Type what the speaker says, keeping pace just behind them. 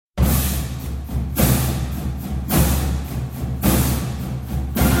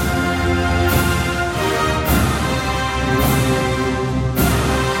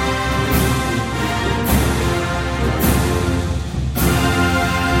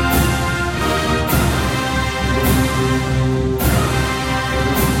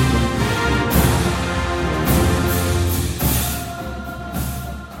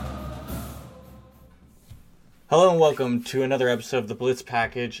welcome to another episode of the Blitz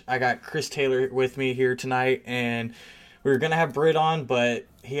Package. I got Chris Taylor with me here tonight, and we were going to have Britt on, but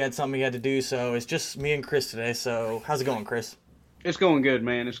he had something he had to do, so it's just me and Chris today. So how's it going, Chris? It's going good,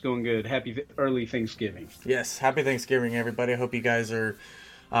 man. It's going good. Happy early Thanksgiving. Yes, happy Thanksgiving, everybody. I hope you guys are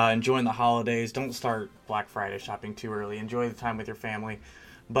enjoying the holidays. Don't start Black Friday shopping too early. Enjoy the time with your family.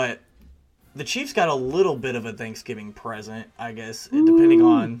 But the Chiefs got a little bit of a Thanksgiving present, I guess, depending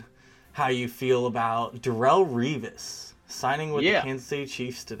on how you feel about Darrelle Revis signing with the Kansas City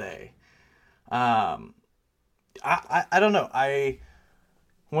Chiefs today. I don't know.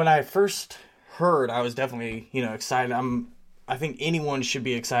 When I first heard, I was definitely excited. I think anyone should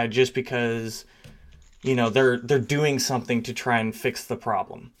be excited just because they're doing something to try and fix the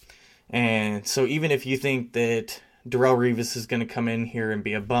problem. And so even if you think that Darrelle Revis is going to come in here and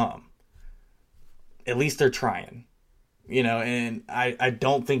be a bum, at least they're trying. And I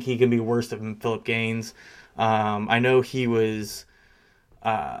don't think he can be worse than Philip Gaines. I know he was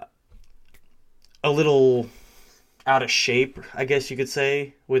a little out of shape, I guess you could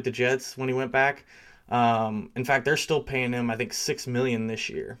say, with the Jets when he went back. In fact, they're still paying him, I think, $6 million this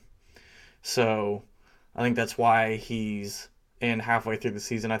year. So I think that's why he's in halfway through the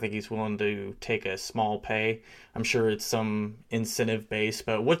season. I think he's willing to take a small pay. I'm sure it's some incentive base,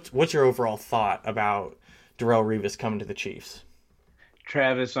 but what's your overall thought about Darrelle Revis coming to the Chiefs?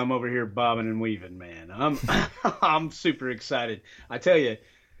 Travis, I'm over here bobbing and weaving, man. I'm super excited. I tell you,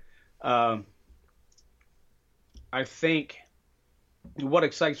 I think what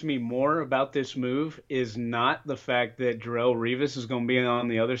excites me more about this move is not the fact that Darrelle Revis is going to be on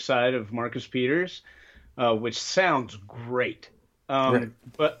the other side of Marcus Peters, which sounds great. Right.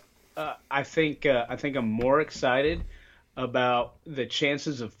 But I think I'm more excited about the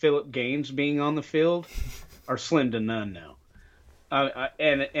chances of Philip Gaines being on the field are slim to none now.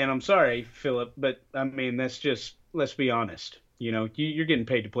 And I'm sorry, Philip, but I mean that's just, let's be honest. You're getting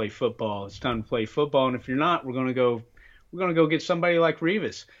paid to play football. It's time to play football, and if you're not, we're gonna go get somebody like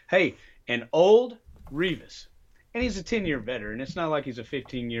Revis. Hey, an old Revis, and he's a 10-year veteran. It's not like he's a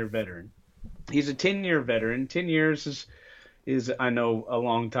 15-year veteran. He's a 10-year veteran. 10 years is I know a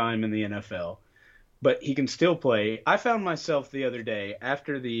long time in the NFL, but he can still play. I found myself the other day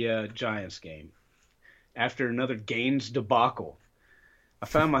after the Giants game, after another Gaines debacle, I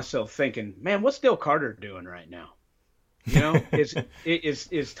found myself thinking, man, what's Dale Carter doing right now?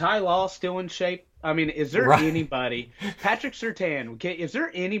 Is Ty Law still in shape? I mean, is there anybody, Patrick Surtain, is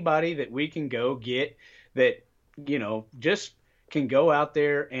there anybody that we can go get that, just can go out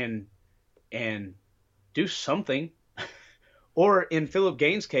there and do something? Or in Philip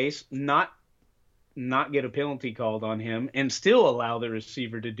Gaines' case, not get a penalty called on him and still allow the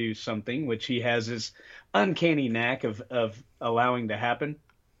receiver to do something, which he has this uncanny knack of allowing to happen.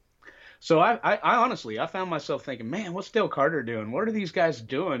 So I honestly, I found myself thinking, man, what's Dale Carter doing? What are these guys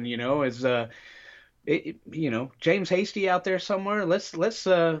doing? Is James Hasty out there somewhere?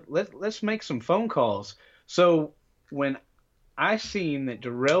 Let's make some phone calls. So when I seen that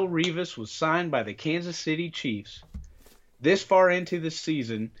Darrelle Revis was signed by the Kansas City Chiefs this far into the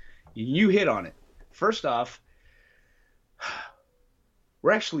season, you hit on it. First off,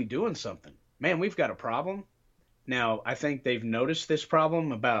 we're actually doing something. Man, we've got a problem. Now, I think they've noticed this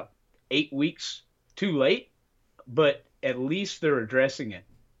problem about 8 weeks too late, but at least they're addressing it.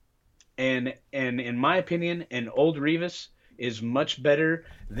 And in my opinion, an old Revis is much better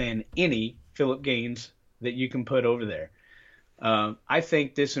than any Philip Gaines that you can put over there. I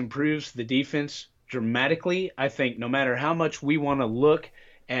think this improves the defense dramatically. I think no matter how much we want to look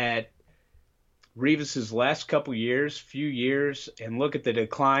at Revis's last few years, and look at the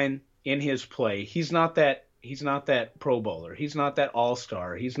decline in his play, he's not that Pro Bowler. He's not that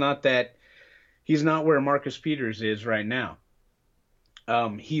All-Star. He's not where Marcus Peters is right now.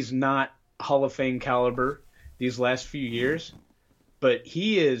 He's not Hall of Fame caliber these last few years, but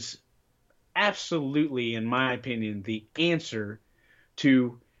he is absolutely, in my opinion, the answer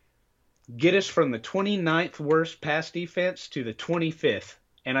to get us from the 29th worst pass defense to the 25th.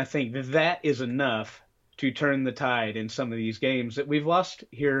 And I think that is enough to turn the tide in some of these games that we've lost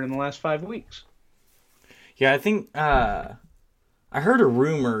here in the last 5 weeks. Yeah, I think I heard a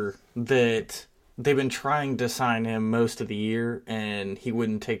rumor that they've been trying to sign him most of the year, and he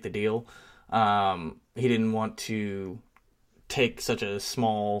wouldn't take the deal. He didn't want to take such a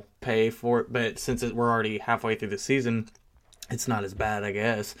small pay for it, but since we're already halfway through the season, it's not as bad, I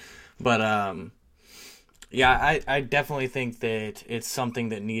guess. But yeah, I definitely think that it's something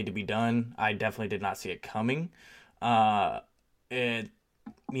that needed to be done. I definitely did not see it coming. When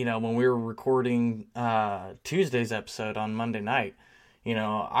we were recording Tuesday's episode on Monday night,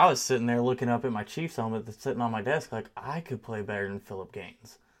 I was sitting there looking up at my Chiefs helmet that's sitting on my desk, like, I could play better than Philip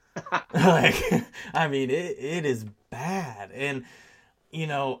Gaines. Like, I mean, it is bad. And,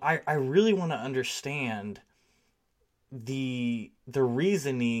 I really want to understand the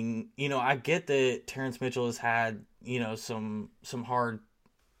reasoning. I get that Terrence Mitchell has had, some hard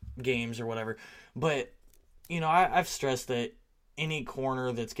games or whatever, but, I've stressed that any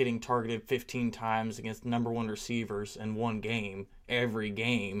corner that's getting targeted 15 times against number one receivers in one game, every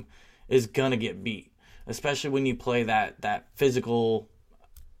game, is going to get beat, especially when you play that physical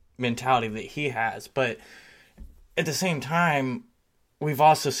mentality that he has. But at the same time, we've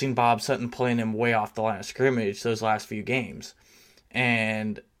also seen Bob Sutton playing him way off the line of scrimmage those last few games.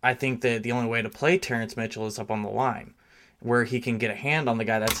 And I think that the only way to play Terrence Mitchell is up on the line, where he can get a hand on the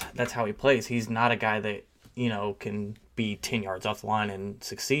guy. That's how he plays. He's not a guy that, can be 10 yards off the line and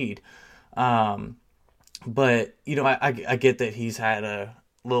succeed. But, I get that he's had a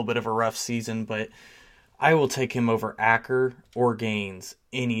little bit of a rough season, but I will take him over Acker or Gaines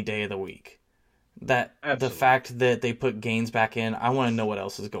any day of the week. The fact that they put Gaines back in, I want to know what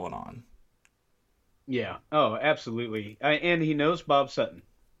else is going on. Yeah. Oh, absolutely. And he knows Bob Sutton.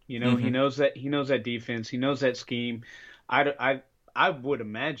 He knows that defense. He knows that scheme. I would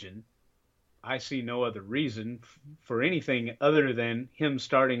imagine. I see no other reason for anything other than him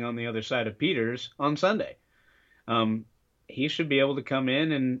starting on the other side of Peters on Sunday. He should be able to come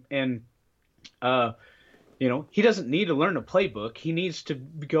in and he doesn't need to learn a playbook. He needs to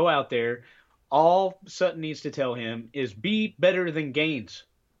go out there. All Sutton needs to tell him is be better than Gaines.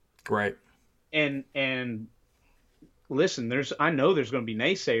 Right. And listen, I know there's going to be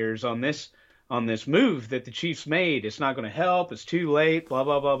naysayers on this move that the Chiefs made. It's not going to help. It's too late, blah,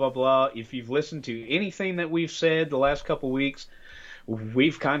 blah, blah, blah, blah. If you've listened to anything that we've said the last couple of weeks,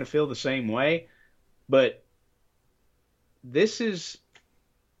 we've kind of feel the same way. But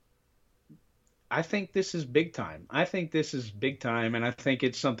I think this is big time. And I think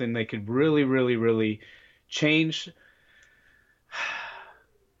it's something that could really, really, really change.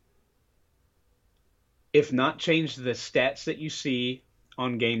 If not change the stats that you see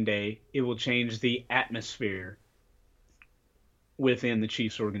on game day, it will change the atmosphere within the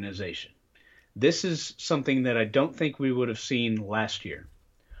Chiefs organization. This is something that I don't think we would have seen last year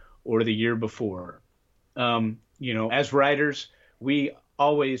or the year before. As writers, we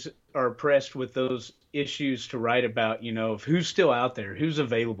always are pressed with those issues to write about, of who's still out there, who's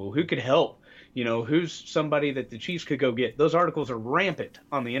available, who could help, who's somebody that the Chiefs could go get. Those articles are rampant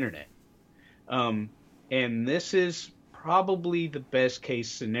on the internet. And this is probably the best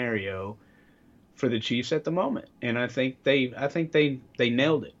case scenario for the Chiefs at the moment. And I think they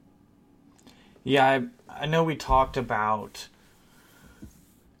nailed it. Yeah, I know we talked about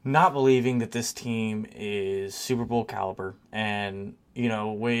not believing that this team is Super Bowl caliber. And,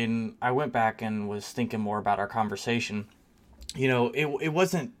 when I went back and was thinking more about our conversation, it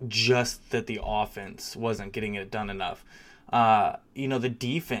wasn't just that the offense wasn't getting it done enough. The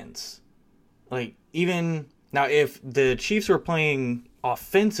defense, like, even now, if the Chiefs were playing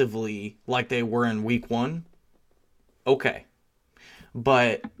offensively like they were in week 1, okay.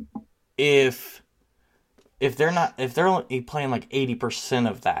 But if they're only playing like 80%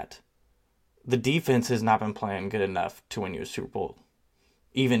 of that, the defense has not been playing good enough to win you a Super Bowl,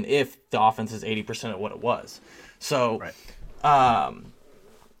 even if the offense is 80% of what it was. So, right.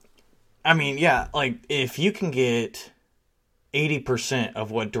 Like, if you can get 80% of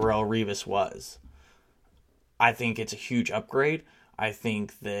what Darrelle Revis was, I think it's a huge upgrade. I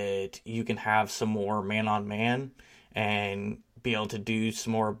think that you can have some more man-on-man and be able to do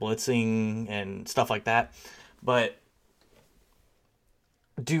some more blitzing and stuff like that. But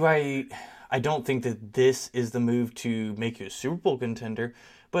I don't think that this is the move to make you a Super Bowl contender.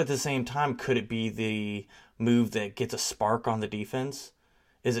 But at the same time, could it be the move that gets a spark on the defense?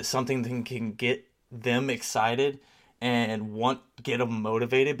 Is it something that can get them excited and get them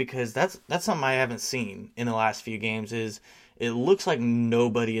motivated? Because that's something I haven't seen in the last few games. Is it looks like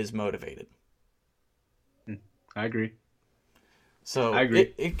nobody is motivated. I agree. So I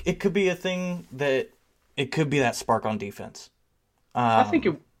agree. It could be a thing that it could be that spark on defense. I think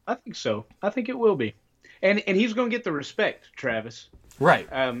so. I think it will be, and he's going to get the respect, Travis. Right.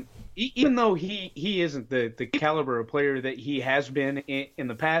 Even though he isn't the caliber of player that he has been in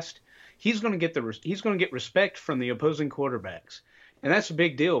the past, he's going to get respect from the opposing quarterbacks, and that's a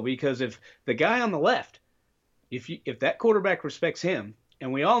big deal, because if the guy on the left, if that quarterback respects him,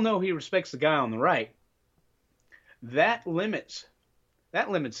 and we all know he respects the guy on the right, that limits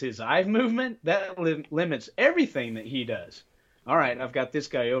his eye movement. That limits everything that he does. All right, I've got this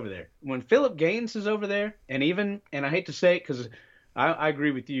guy over there. When Philip Gaines is over there, and I hate to say it because I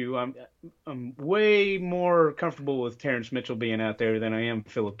agree with you. I'm way more comfortable with Terrence Mitchell being out there than I am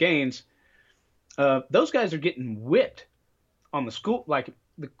Philip Gaines. Those guys are getting whipped on the school. Like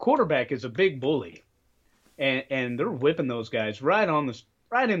the quarterback is a big bully, and they're whipping those guys right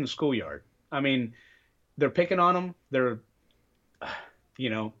in the schoolyard. I mean, they're picking on them. They're you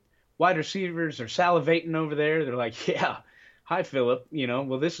know, wide receivers are salivating over there. They're like, yeah, hi, Philip.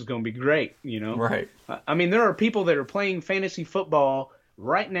 Well, this is going to be great. Right. I mean, there are people that are playing fantasy football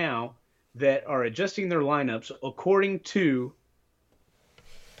right now that are adjusting their lineups according to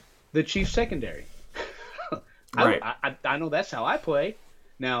the Chiefs secondary. Right. I know that's how I play.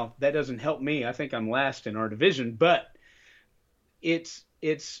 Now, that doesn't help me. I think I'm last in our division, but it's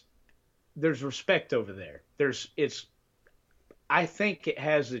there's respect over there. I think it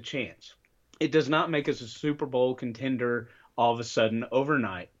has a chance. It does not make us a Super Bowl contender all of a sudden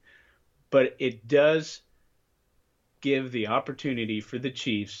overnight, but it does give the opportunity for the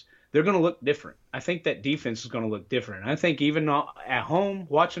Chiefs. They're going to look different. I think that defense is going to look different. I think even at home,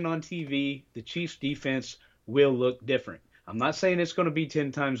 watching on TV, the Chiefs defense will look different. I'm not saying it's going to be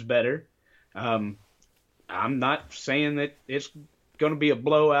 10 times better. I'm not saying that it's going to be a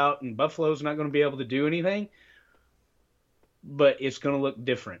blowout and Buffalo's not going to be able to do anything, but it's going to look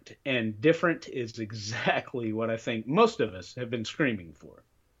different. And different is exactly what I think most of us have been screaming for.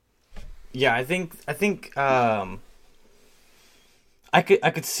 Yeah, I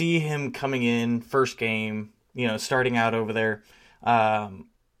could see him coming in first game, starting out over there. I'm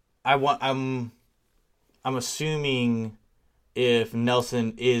assuming if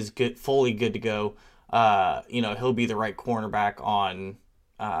Nelson is fully good to go, he'll be the right cornerback on,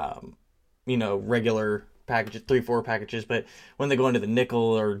 regular packages, 3-4 packages. But when they go into the nickel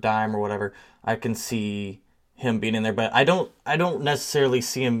or dime or whatever, I can see him being in there. But I don't necessarily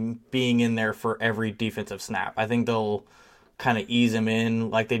see him being in there for every defensive snap. I think they'll kind of ease him in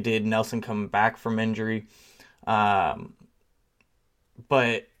like they did Nelson coming back from injury. But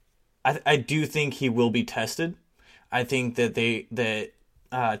I do think he will be tested. I think that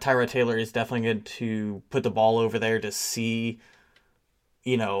Tyrod Taylor is definitely going to put the ball over there to see,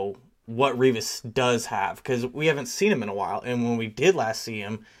 what Revis does have, because we haven't seen him in a while. And when we did last see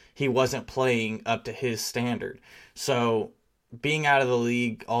him, he wasn't playing up to his standard. So being out of the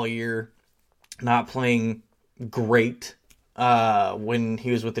league all year, not playing great when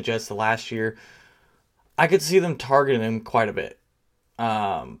he was with the Jets the last year, I could see them targeting him quite a bit.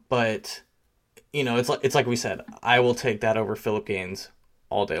 But it's like we said, I will take that over Philip Gaines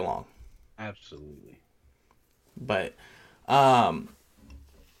all day long. Absolutely. But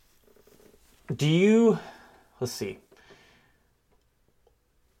let's see.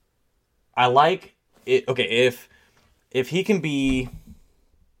 I like it. Okay, if he can be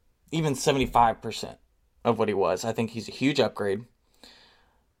even 75% of what he was, I think he's a huge upgrade.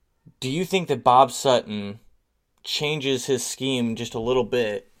 Do you think that Bob Sutton changes his scheme just a little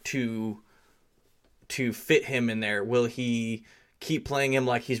bit to fit him in there? Will he keep playing him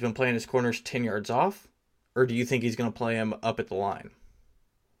like he's been playing his corners 10 yards off? Or do you think he's going to play him up at the line?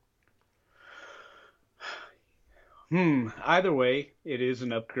 Either way, it is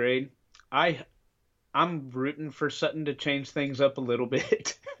an upgrade. I'm rooting for Sutton to change things up a little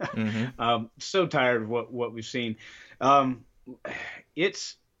bit. Mm-hmm. So tired of what we've seen.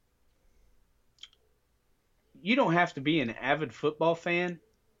 It's You don't have to be an avid football fan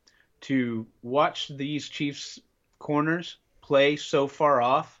to watch these Chiefs corners play so far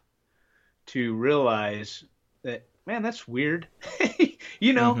off to realize that, man, that's weird.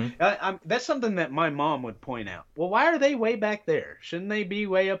 That's something that my mom would point out. Well, why are they way back there? Shouldn't they be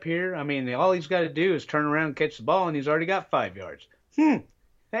way up here? I mean, all he's got to do is turn around and catch the ball, and he's already got 5 yards.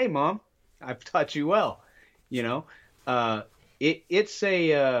 Hey, Mom, I've taught you well. It's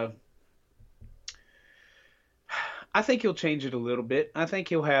a. I think he'll change it a little bit. I think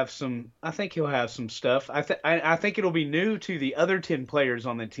he'll have some stuff. I think it'll be new to the other 10 players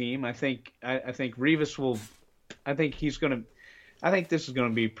on the team. I think Revis will. I think this is going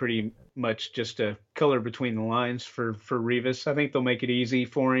to be pretty much just a color between the lines for Revis. I think they'll make it easy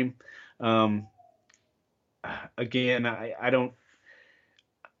for him. Again, I don't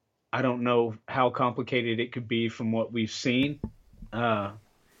know how complicated it could be from what we've seen.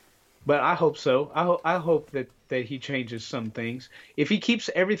 But I hope so. I hope that he changes some things. If he keeps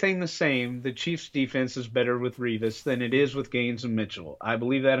everything the same, the Chiefs' defense is better with Revis than it is with Gaines and Mitchell. I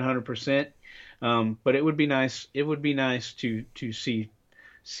believe that 100%. But it would be nice. It would be nice to see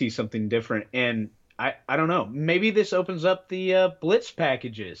something different. And I don't know. Maybe this opens up the blitz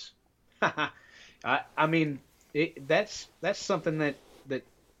packages. I mean, that's something that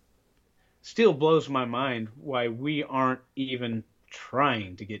still blows my mind. Why we aren't even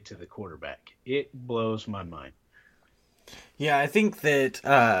trying to get to the quarterback. It blows my mind. Yeah, I think that,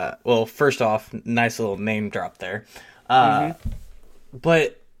 well, first off, nice little name drop there.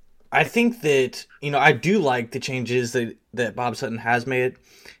 But I think that, I do like the changes that Bob Sutton has made.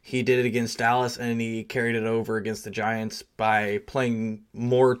 He did it against Dallas, and he carried it over against the Giants by playing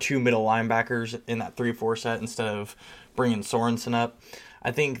more two middle linebackers in that 3-4 set instead of bringing Sorensen up.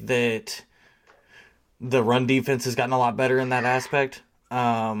 I think that the run defense has gotten a lot better in that aspect.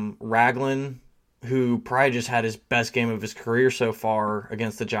 Ragland, who probably just had his best game of his career so far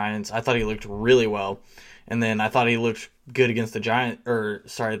against the Giants, I thought he looked really well. And then I thought he looked good against the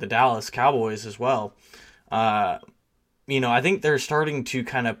Dallas Cowboys as well. I think they're starting to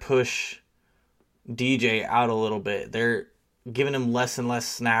kind of push DJ out a little bit. They're giving him less and less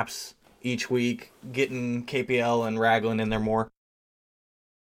snaps each week, getting KPL and Ragland in there more.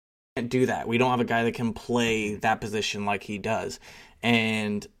 Can't do that. We don't have a guy that can play that position like he does.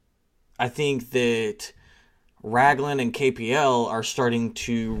 And I think that Ragland and KPL are starting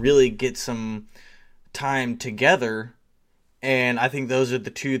to really get some time together, and I think those are the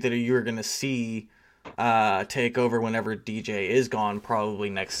two that you're going to see take over whenever DJ is gone, probably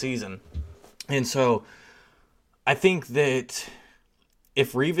next season. And so I think that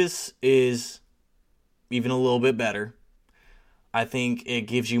if Revis is even a little bit better, I think it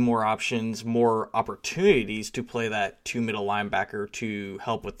gives you more options, more opportunities to play that two middle linebacker to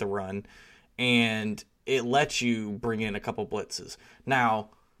help with the run, and it lets you bring in a couple blitzes. Now,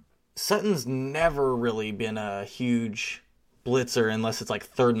 Sutton's never really been a huge blitzer unless it's like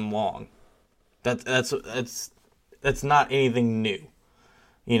third and long. That's not anything new.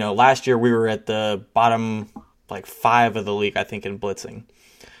 Last year we were at the bottom 5 of the league, I think, in blitzing.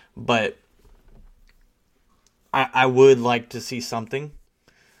 But I would like to see something.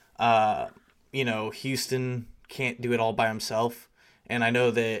 Houston can't do it all by himself. And I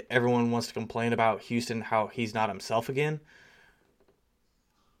know that everyone wants to complain about Houston, how he's not himself again.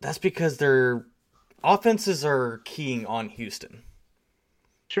 That's because their offenses are keying on Houston.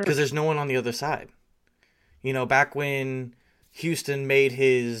 Sure. Because there's no one on the other side. Back when Houston made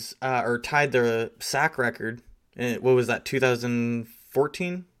his, or tied the sack record, what was that,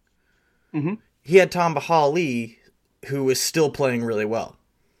 2014? Mm-hmm. He had Tom Bahali, who was still playing really well.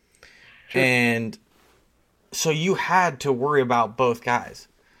 Sure. And so you had to worry about both guys.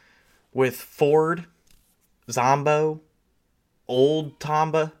 With Ford, Zombo, old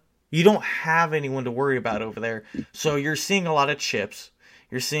Tamba, you don't have anyone to worry about over there. So you're seeing a lot of chips.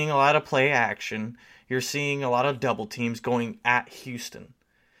 You're seeing a lot of play action. You're seeing a lot of double teams going at Houston.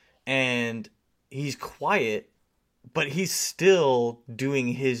 And he's quiet, but he's still doing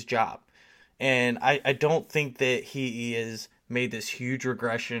his job. And I don't think that he has made this huge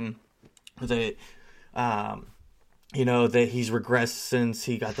regression that, that he's regressed since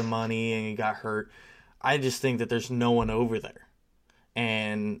he got the money and he got hurt. I just think that there's no one over there.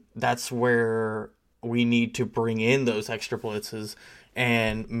 And that's where we need to bring in those extra blitzes.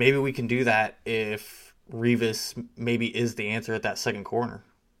 And maybe we can do that if Revis maybe is the answer at that second corner.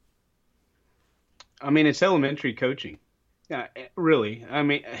 I mean, it's elementary coaching. Really. I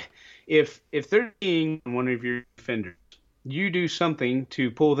mean, if they're being one of your defenders, you do something to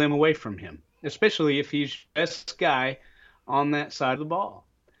pull them away from him, especially if he's the best guy on that side of the ball.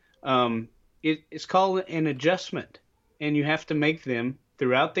 It's called an adjustment, and you have to make them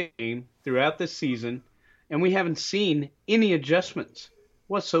throughout the game, throughout the season, and we haven't seen any adjustments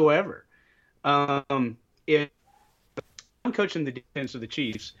whatsoever. If I'm coaching the defense of the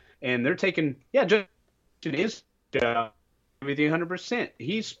Chiefs, and they're taking, Justin is everything 100%.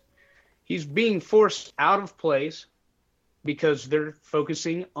 He's being forced out of plays because they're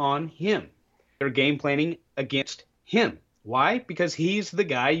focusing on him. They're game planning against him. Why? Because he's the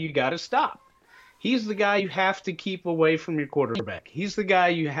guy you got to stop. He's the guy you have to keep away from your quarterback. He's the guy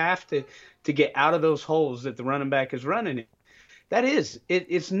you have to get out of those holes that the running back is running in.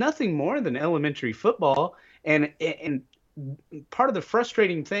 It's nothing more than elementary football. And part of the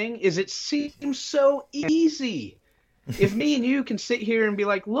frustrating thing is it seems so easy. If me and you can sit here and be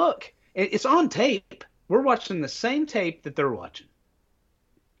like, look, it's on tape. We're watching the same tape that they're watching.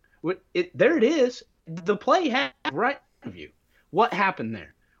 There it is. The play happened right in front of you. What happened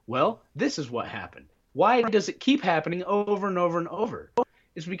there? Well, this is what happened. Why does it keep happening over and over and over?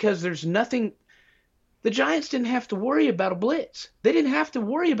 It's because there's nothing. The Giants didn't have to worry about a blitz. They didn't have to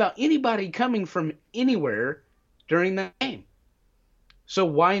worry about anybody coming from anywhere during that game. So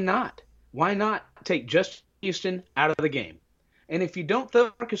why not? Why not take Justin Houston out of the game? And if you don't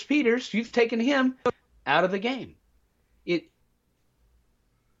throw Marcus Peters, you've taken him out of the game. It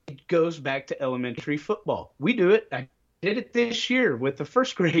goes back to elementary football. We do it. I did it this year with the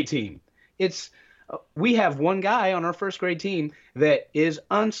first grade team. It's we have one guy on our first grade team that is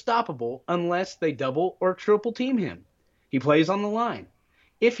unstoppable unless they double or triple team him. He plays on the line.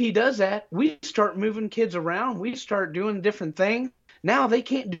 If he does that, we start moving kids around. We start doing different things. Now they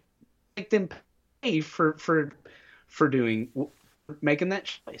can't make them pay for doing making that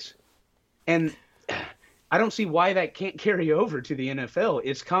choice. And I don't see why that can't carry over to the NFL.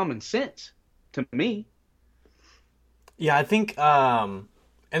 It's common sense to me. Yeah, I think, and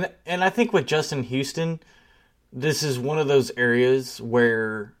I think with Justin Houston, this is one of those areas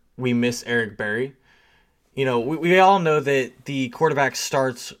where we miss Eric Berry. You know, we all know that the quarterback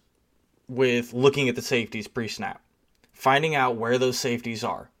starts with looking at the safeties pre-snap, finding out where those safeties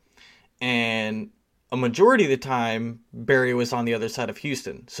are. And a majority of the time, Berry was on the other side of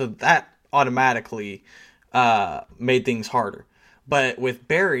Houston. So that automatically made things harder. But with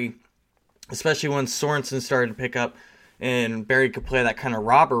Berry, especially when Sorensen started to pick up and Berry could play that kind of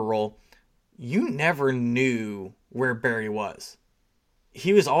robber role, you never knew where Berry was.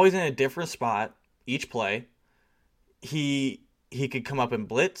 He was always in a different spot each play. He could come up and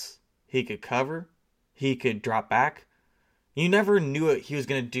blitz. He could cover. He could drop back. You never knew what he was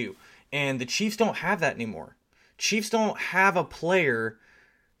going to do. And the Chiefs don't have that anymore. Chiefs don't have a player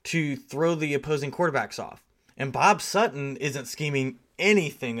to throw the opposing quarterbacks off. And Bob Sutton isn't scheming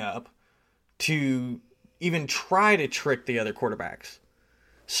anything up to even try to trick the other quarterbacks.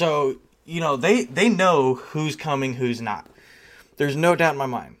 So, you know, they know who's coming, who's not. There's no doubt in my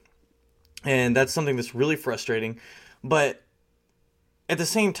mind. And that's something that's really frustrating. But at the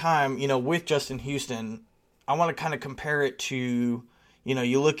same time, you know, with Justin Houston, I want to kind of compare it to, you know,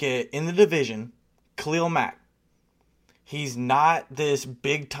 you look at in the division, Khalil Mack. He's not this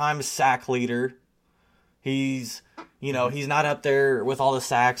big-time sack leader. He's not up there with all the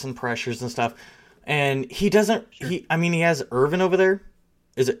sacks and pressures and stuff. And he doesn't, he has Irvin over there.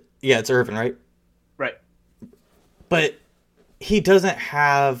 Is it? Yeah, it's Irvin, right? Right. But he doesn't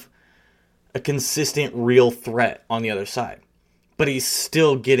have a consistent real threat on the other side. But he's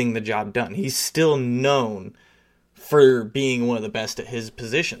still getting the job done. He's still known for being one of the best at his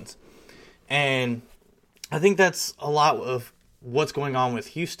positions. And I think that's a lot of what's going on with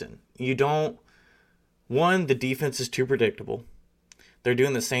Houston. The defense is too predictable. They're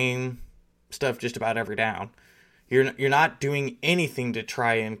doing the same stuff just about every down. You're not doing anything to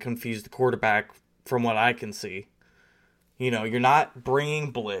try and confuse the quarterback from what I can see. You know, you're not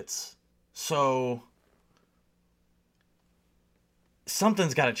bringing blitz. So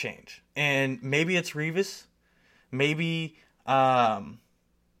something's got to change. And maybe it's Revis. Maybe, Bob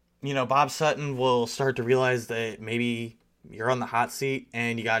Sutton will start to realize that maybe you're on the hot seat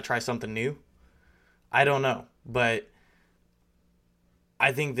and you got to try something new. I don't know. But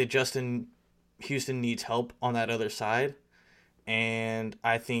I think that Justin Houston needs help on that other side. And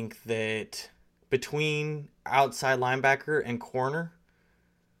I think that between outside linebacker and corner,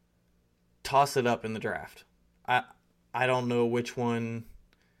 toss it up in the draft. I don't know which one.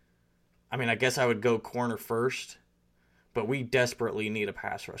 I mean, I guess I would go corner first, but we desperately need a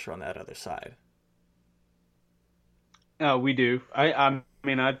pass rusher on that other side. We do. I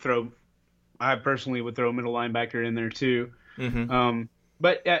personally would throw middle linebacker in there too. Mm-hmm.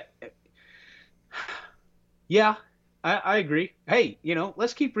 But yeah, I agree. Hey,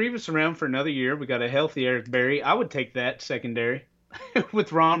 let's keep Revis around for another year. We got a healthy Eric Berry. I would take that secondary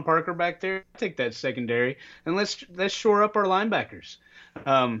with Ron Parker back there. I'd take that secondary, and let's shore up our linebackers.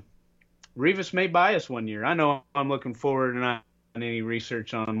 Revis may buy us one year. I know I'm looking forward to not doing any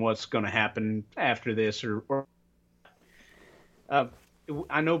research on what's going to happen after this or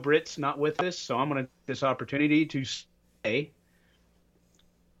I know Britt's not with us, so I'm going to take this opportunity to say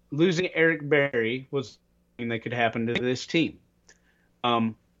losing Eric Berry was something that could happen to this team.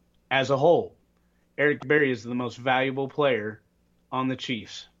 As a whole, Eric Berry is the most valuable player on the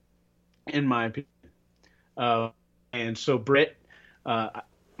Chiefs, in my opinion. And so, Britt, I'm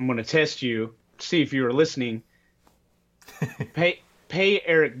going to test you, see if you are listening. Pay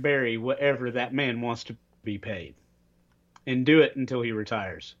Eric Berry whatever that man wants to be paid. And do it until he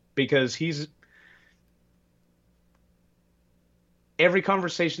retires. Because every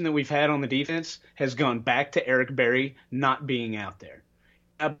conversation that we've had on the defense has gone back to Eric Berry not being out there.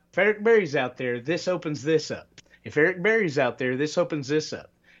 If Eric Berry's out there, this opens this up. If Eric Berry's out there, this opens this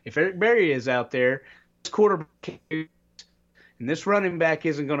up. If Eric Berry is out there, this quarterback and this running back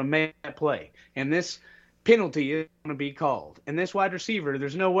isn't going to make that play. And this penalty is going to be called. And this wide receiver,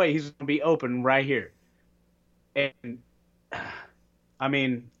 there's no way he's going to be open right here. And I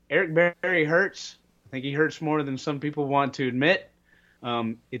mean, Eric Berry hurts. I think he hurts more than some people want to admit.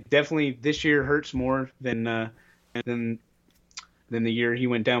 It definitely this year hurts more than and then the year he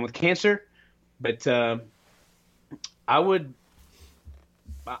went down with cancer. But I would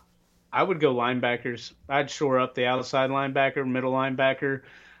I would go linebackers. I'd shore up the outside linebacker, middle linebacker.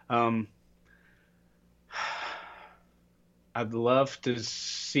 Um, I'd love to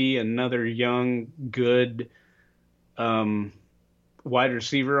see another young, good um, wide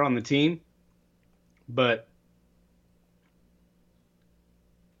receiver on the team, but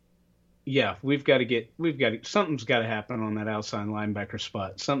yeah, something's got to happen on that outside linebacker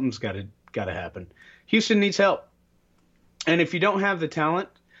spot. Something's got to happen. Houston needs help, and if you don't have the talent,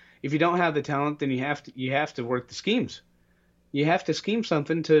 then you have to work the schemes. You have to scheme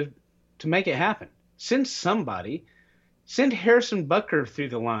something to make it happen. Send Harrison Butker through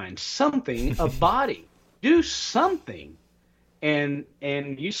the line, something, a body, do something. And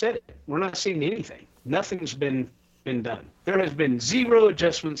you said it. We're not seeing anything. Nothing's been done. There has been zero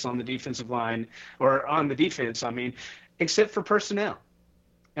adjustments on the defensive line or on the defense. I mean, except for personnel,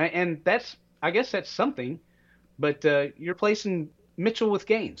 and I guess that's something. But you're replacing Mitchell with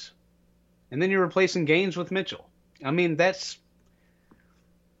Gaines, and then you're replacing Gaines with Mitchell. I mean, that's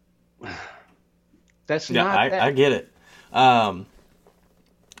Yeah, not that. I get it.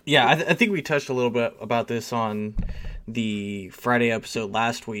 Yeah, I think we touched a little bit about this on the Friday episode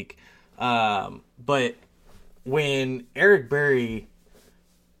last week. But when Eric Berry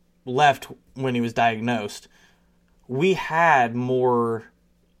left when he was diagnosed, we had more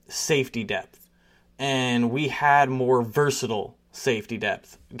safety depth, and we had more versatile safety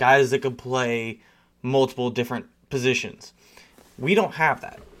depth. Guys that could play multiple different positions. We don't have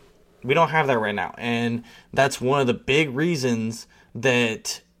that. We don't have that right now. And that's one of the big reasons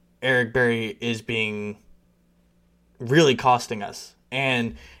that Eric Berry is being really costing us.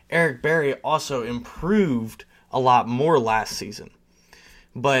 And Eric Berry also improved a lot more last season.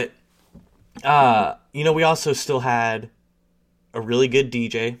 But, we also still had a really good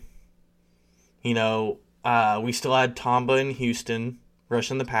DJ. We still had Tomba in Houston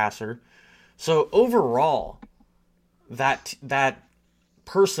rushing the passer. So overall, that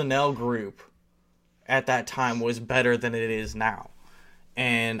personnel group at that time was better than it is now.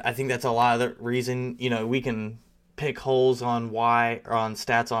 And I think that's a lot of the reason, we can pick holes on why, or on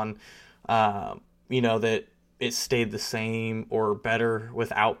stats on, that it stayed the same or better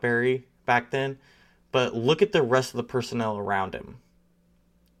without Barry back then. But look at the rest of the personnel around him.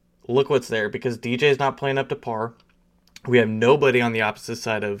 Look what's there, because DJ's not playing up to par. We have nobody on the opposite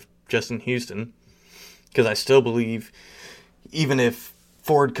side of Justin Houston, because I still believe, even if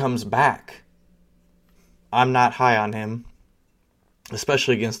Ford comes back, I'm not high on him,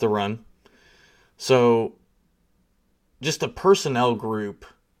 especially against the run. So, just the personnel group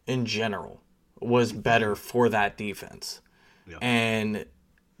in general was better for that defense. Yeah. And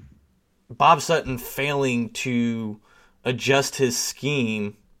Bob Sutton failing to adjust his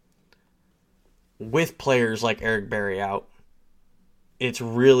scheme with players like Eric Berry out, it's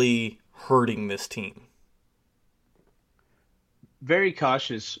really hurting this team. Very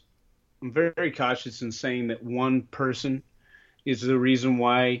cautious. I'm very cautious in saying that one person is the reason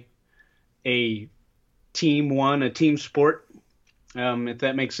why a team won a team sport, if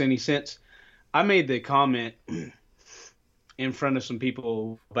that makes any sense. I made the comment in front of some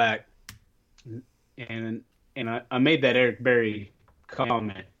people back, and I made that Eric Berry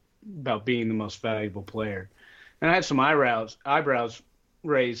comment about being the most valuable player. And I had some eyebrows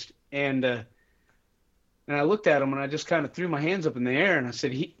raised, and I looked at him, and I just kind of threw my hands up in the air, and I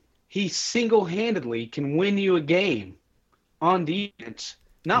said, he single-handedly can win you a game on defense.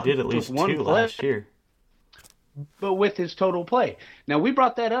 Not he did at least with one two play, last year, but with his total play. Now, we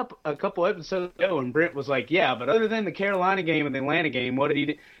brought that up a couple episodes ago, and Brent was like, yeah, but other than the Carolina game and the Atlanta game, what did he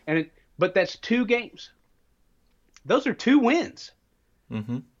do? But that's 2 games. Those are 2 wins.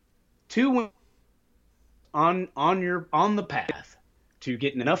 Mm-hmm. 2 wins on the path to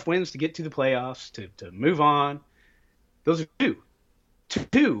getting enough wins to get to the playoffs, to move on. Those are 2.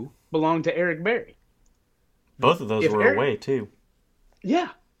 2 belong to Eric Berry. Both of those were away, too. Yeah.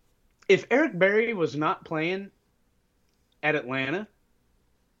 If Eric Berry was not playing at Atlanta,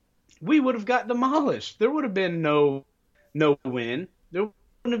 we would have got demolished. There would have been no win. There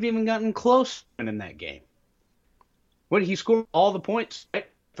wouldn't have even gotten close in that game. What, he scored all the points, right?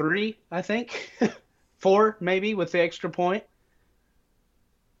 3, I think. 4, maybe, with the extra point.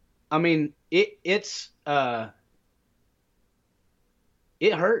 I mean, it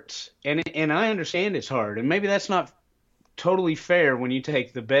hurts, and I understand it's hard, and maybe that's not totally fair when you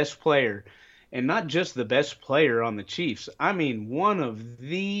take the best player, and not just the best player on the Chiefs. I mean, one of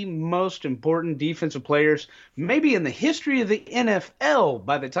the most important defensive players, maybe in the history of the NFL,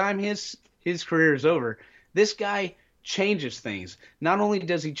 by the time his career is over. This guy changes things. Not only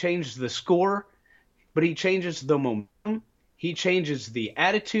does he change the score, but he changes the momentum. He changes the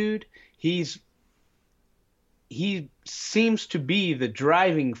attitude. He seems to be the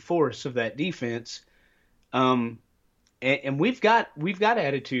driving force of that defense. Um, and we've got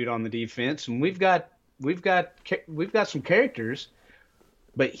attitude on the defense, and we've got some characters,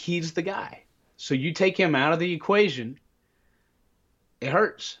 but he's the guy. So you take him out of the equation, it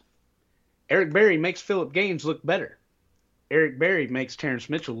hurts. Eric Berry makes Phillip Gaines look better. Eric Berry makes Terrence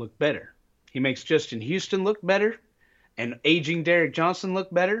Mitchell look better. He makes Justin Houston look better, and aging Derek Johnson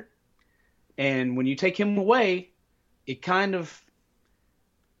look better. And when you take him away, it kind of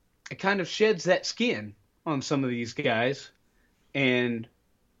sheds that skin on some of these guys. And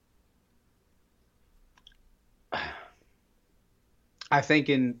I think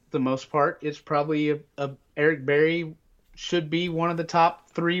in the most part, it's probably a Eric Berry should be one of the top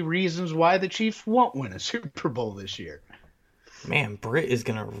 3 reasons why the Chiefs won't win a Super Bowl this year. Man, Britt is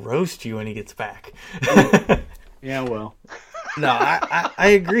going to roast you when he gets back. Yeah, well. No, I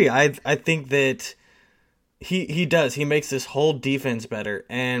agree. I think that he does. He makes this whole defense better.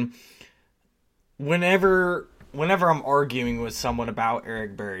 And whenever I'm arguing with someone about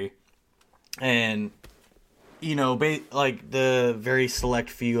Eric Berry, and like the very select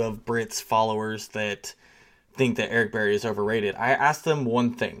few of Britt's followers that think that Eric Berry is overrated, I ask them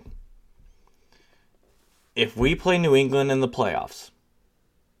one thing. If we play New England in the playoffs,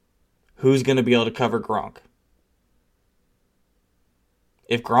 who's going to be able to cover Gronk?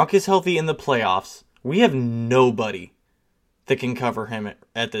 If Gronk is healthy in the playoffs, we have nobody that can cover him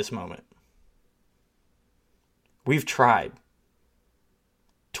at this moment. We've tried.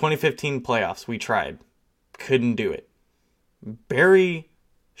 2015 playoffs, we tried. Couldn't do it. Barry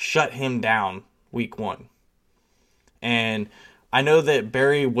shut him down week 1. And I know that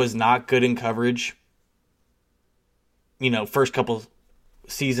Barry was not good in coverage, first couple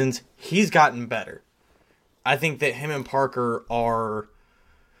seasons. He's gotten better. I think that him and Parker are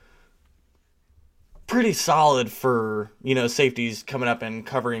pretty solid for, safeties coming up and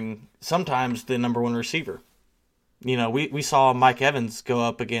covering sometimes the number 1 receiver. We saw Mike Evans go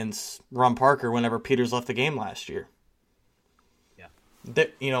up against Ron Parker whenever Peters left the game last year. Yeah.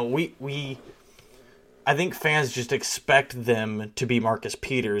 I think fans just expect them to be Marcus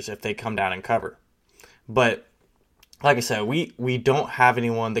Peters if they come down and cover. But like I said, we don't have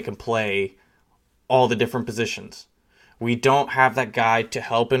anyone that can play all the different positions. We don't have that guy to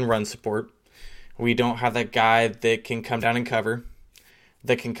help in run support. We don't have that guy that can come down and cover,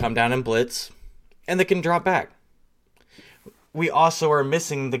 that can come down and blitz, and that can drop back. We also are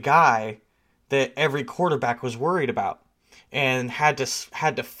missing the guy that every quarterback was worried about and had to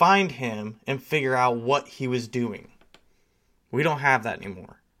find him and figure out what he was doing. We don't have that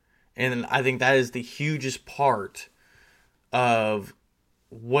anymore. And I think that is the hugest part of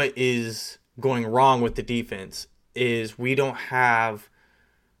what is going wrong with the defense, is we don't have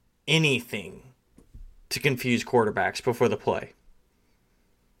anything to confuse quarterbacks before the play.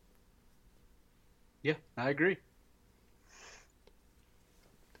 Yeah, I agree.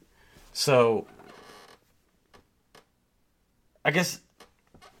 So, I guess,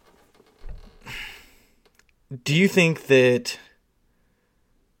 do you think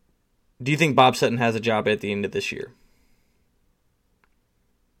Bob Sutton has a job at the end of this year?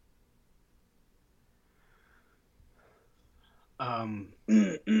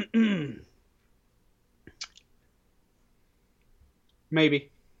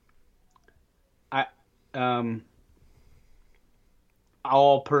 Maybe.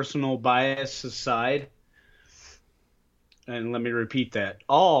 All personal bias aside, and let me repeat that.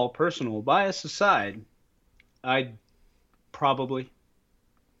 All personal bias aside, I'd probably.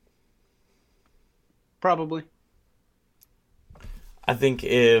 I think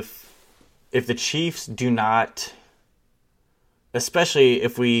if the Chiefs do not, especially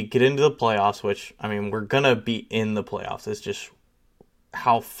if we get into the playoffs, which, I mean, we're going to be in the playoffs. It's just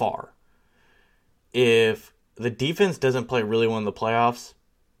how far. If the defense doesn't play really well in the playoffs,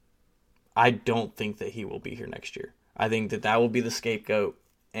 I don't think that he will be here next year. I think that will be the scapegoat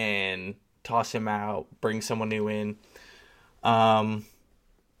and toss him out, bring someone new in. But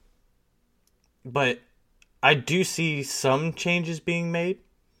I do see some changes being made.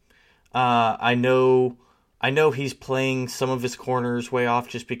 I know he's playing some of his corners way off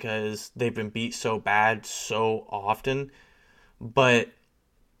just because they've been beat so bad so often. But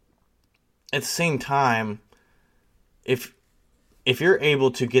at the same time, if you're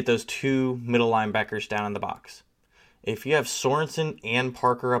able to get those 2 middle linebackers down in the box, if you have Sorensen and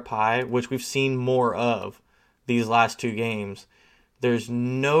Parker up high, which we've seen more of these last 2 games, there's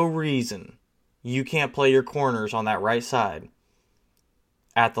no reason you can't play your corners on that right side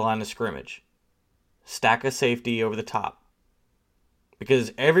at the line of scrimmage. Stack a safety over the top.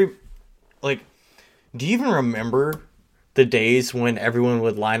 Because do you even remember the days when everyone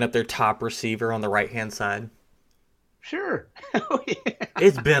would line up their top receiver on the right-hand side? Sure. Oh, yeah.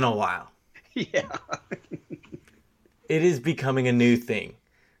 It's been a while. Yeah. It is becoming a new thing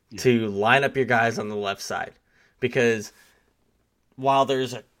to line up your guys on the left side. Because while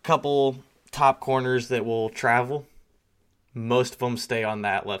there's a couple top corners that will travel, most of them stay on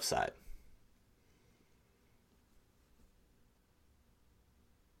that left side.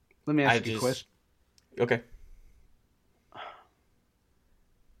 Let me ask you a question. Okay.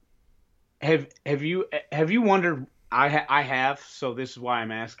 Have you wondered? I have, so this is why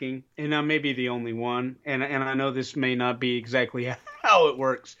I'm asking, and I may be the only one, and I know this may not be exactly how it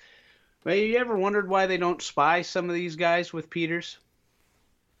works. But have you ever wondered why they don't spy some of these guys with Peters?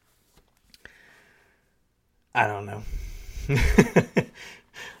 I don't know.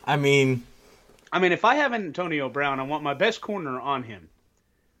 I mean, if I have Antonio Brown, I want my best corner on him.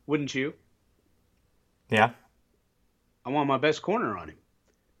 Wouldn't you? Yeah. I want my best corner on him.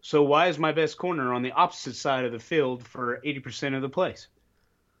 So why is my best corner on the opposite side of the field for 80% of the plays?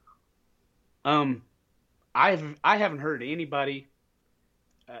 I haven't heard anybody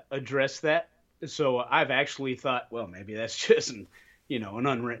address that. So I've actually thought, well, maybe that's just an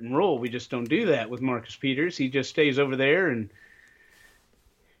unwritten rule. We just don't do that with Marcus Peters. He just stays over there, and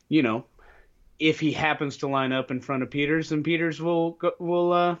if he happens to line up in front of Peters, then Peters will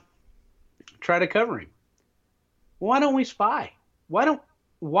try to cover him. Why don't we spy? Why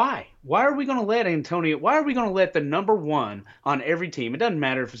are we going to let Antonio? Why are we going to let the number one on every team? It doesn't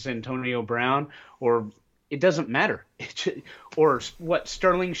matter if it's Antonio Brown or it doesn't matter, or what,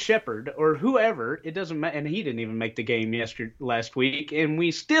 Sterling Shepard or whoever. It doesn't matter, and he didn't even make the game last week, and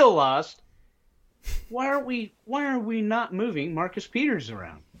we still lost. Why are we not moving Marcus Peters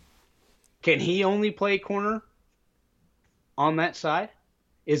around? Can he only play corner on that side?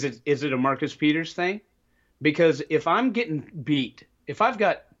 Is it a Marcus Peters thing? Because if I'm getting beat, if I've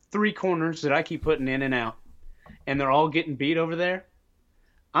got three corners that I keep putting in and out, and they're all getting beat over there,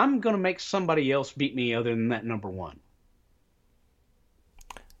 I'm going to make somebody else beat me other than that number one.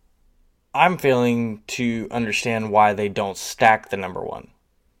 I'm failing to understand why they don't stack the number one.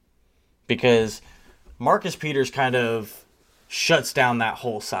 Because Marcus Peters kind of shuts down that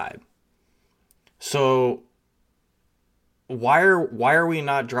whole side. So why are we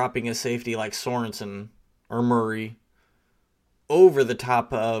not dropping a safety like Sorensen or Murray over the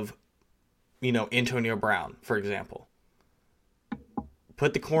top of, Antonio Brown, for example?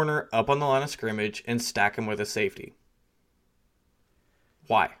 Put the corner up on the line of scrimmage and stack him with a safety.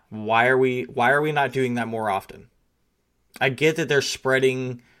 Why? Why are we not doing that more often? I get that they're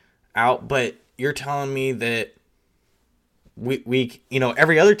spreading out, but you're telling me that we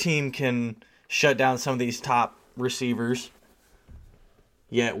every other team can shut down some of these top receivers,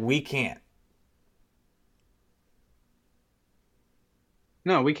 yet we can't.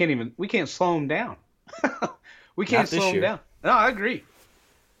 No, we can't slow them down. We can't slow them down. No, I agree.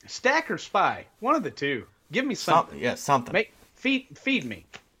 Stack or spy, one of the two. Give me something. Something. Feed me.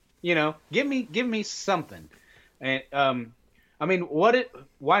 Give me something. And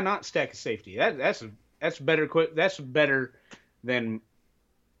why not stack a safety? That's better. That's better than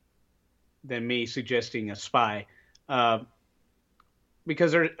me suggesting a spy.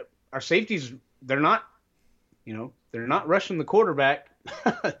 Because our safeties, they're not rushing the quarterback.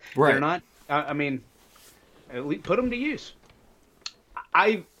 Right. They're not. At least put them to use.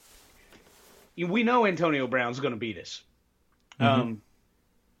 We know Antonio Brown's going to beat us. Mm-hmm.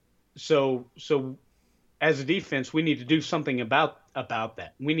 So as a defense, we need to do something about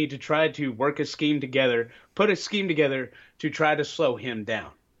that. We need to try to work a scheme together, put a scheme together to try to slow him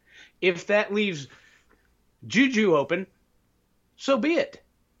down. If that leaves Juju open, so be it.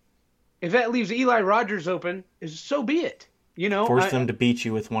 If that leaves Eli Rogers open, so be it. Force them to beat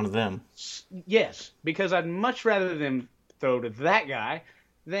you with one of them. Yes, because I'd much rather them throw to that guy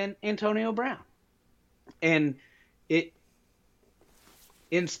than Antonio Brown. And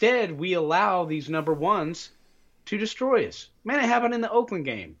instead, we allow these number ones to destroy us. Man, it happened in the Oakland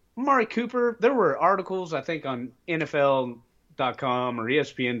game. Amari Cooper, there were articles, I think, on NFL.com or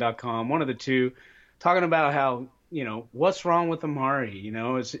ESPN.com, one of the two, talking about how, what's wrong with Amari?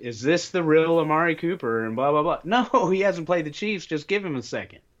 Is this the real Amari Cooper and blah, blah, blah. No, he hasn't played the Chiefs. Just give him a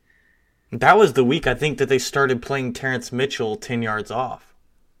second. That was the week, I think, that they started playing Terrence Mitchell 10 yards off.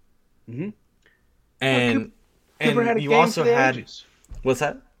 Mm-hmm. And Cooper had a you game also for the had ages. What's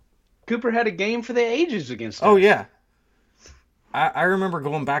that? Cooper had a game for the ages against us. Oh, yeah. I remember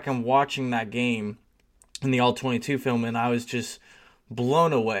going back and watching that game in the All 22 film, and I was just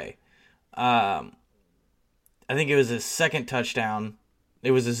blown away. Um, I think it was his second touchdown.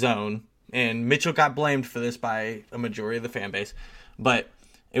 It was a zone, and Mitchell got blamed for this by a majority of the fan base, but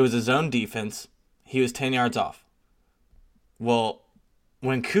it was a zone defense. He was 10 yards off. Well,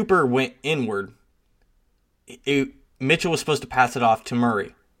 when Cooper went inward, Mitchell was supposed to pass it off to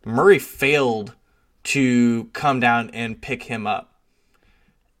Murray. Murray failed to come down and pick him up.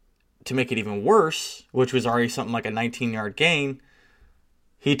 To make it even worse, which was already something like a 19-yard gain,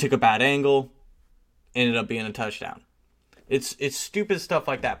 he took a bad angle, ended up being a touchdown. It's stupid stuff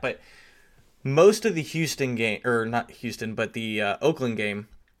like that. But most of the Houston game, or not Houston, but the Oakland game,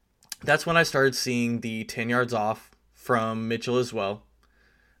 that's when I started seeing the 10 yards off from Mitchell as well.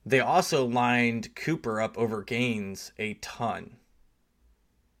 They also lined Cooper up over Gaines a ton.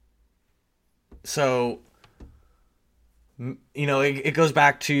 So, you know, it goes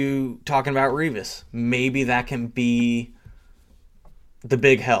back to talking about Revis. Maybe that can be the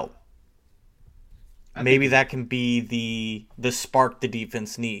big help. Maybe that can be the spark the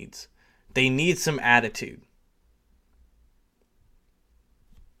defense needs. They need some attitude.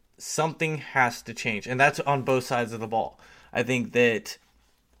 Something has to change, and that's on both sides of the ball. I think that,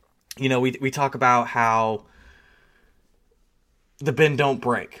 you know, we talk about how the bend don't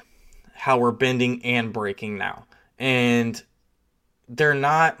break, how we're bending and breaking now. And they're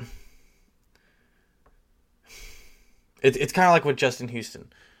not... It's kind of like with Justin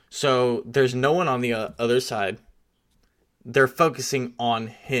Houston. So there's no one on the other side. They're focusing on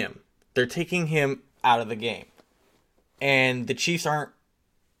him. They're taking him out of the game. And the Chiefs aren't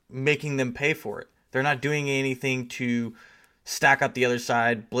making them pay for it. They're not doing anything to stack up the other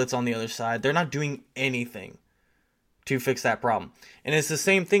side, blitz on the other side. They're not doing anything to fix that problem. And it's the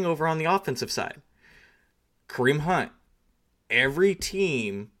same thing over on the offensive side. Kareem Hunt. Every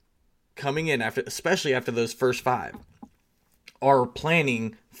team coming in, especially after those first five, are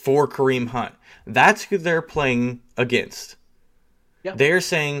planning for Kareem Hunt. That's who they're playing against. Yep. They're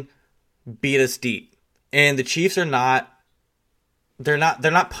saying, beat us deep. And the Chiefs are not they're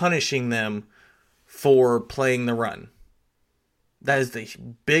not punishing them for playing the run. That is the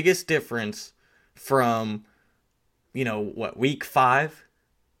biggest difference from, you know, week 5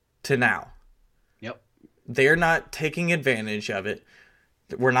 to now. Yep. They're not taking advantage of it.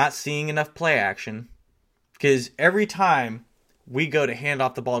 We're not seeing enough play action. Because every time we go to hand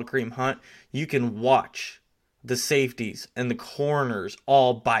off the ball to Kareem Hunt, you can watch the safeties and the corners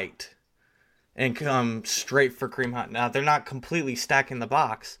all bite and come straight for Kareem Hunt. Now, they're not completely stacking the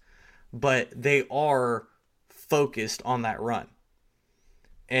box, but they are focused on that run.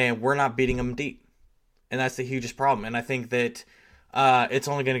 And we're not beating them deep. And that's the hugest problem. And I think that it's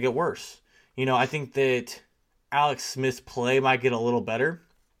only going to get worse. You know, I think that Alex Smith's play might get a little better,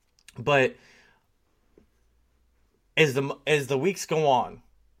 but as the weeks go on,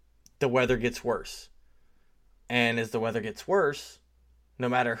 the weather gets worse. And as the weather gets worse, no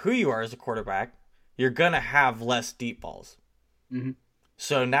matter who you are as a quarterback, you're going to have less deep balls. Mm-hmm.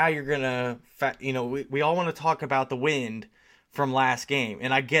 So now you're going to, you know, we all want to talk about the wind from last game,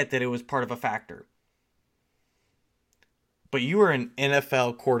 and I get that it was part of a factor. But you are an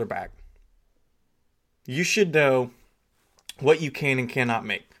NFL quarterback. You should know what you can and cannot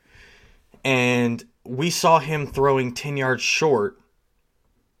make. And we saw him throwing 10 yards short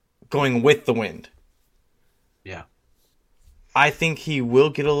going with the wind. Yeah. I think he will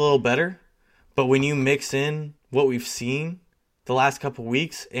get a little better, but when you mix in what we've seen the last couple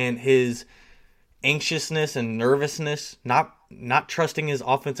weeks and his anxiousness and nervousness, not trusting his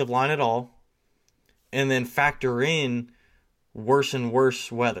offensive line at all, and then factor in worse and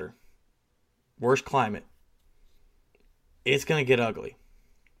worse weather, worse climate, it's going to get ugly.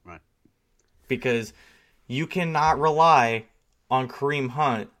 Right. Because you cannot rely on Kareem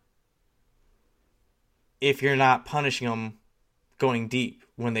Hunt if you're not punishing him going deep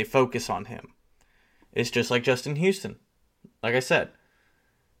when they focus on him. It's just like Justin Houston. Like I said,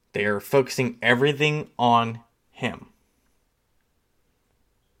 they are focusing everything on him.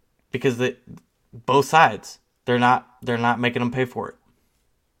 Because both sides, they're not making them pay for it.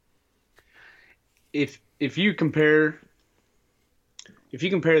 If you compare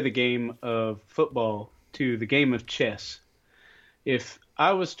the game of football to the game of chess, if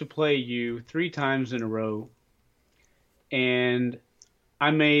I was to play you 3 times in a row and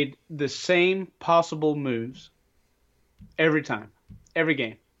I made the same possible moves every time, every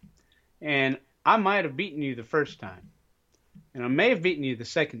game, and I might have beaten you the first time, and I may have beaten you the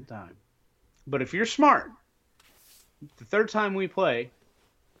second time, but if you're smart, the third time we play,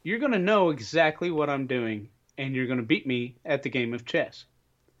 you're going to know exactly what I'm doing and you're going to beat me at the game of chess.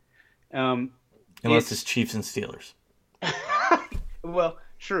 Unless it's Chiefs and Steelers. Well,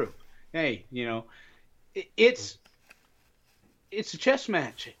 true. Hey, it's a chess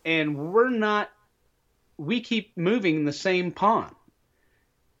match, and we keep moving the same pawn,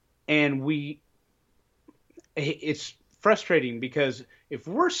 and it's frustrating because if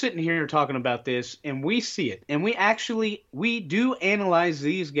we're sitting here talking about this and we see it, and we do analyze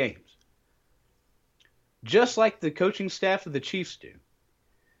these games, just like the coaching staff of the Chiefs do,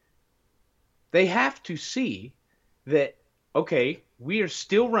 they have to see that, okay, we are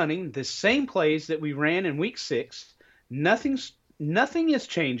still running the same plays that we ran in week 6. Nothing is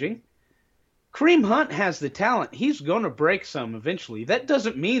changing. Kareem Hunt has the talent. He's going to break some eventually. That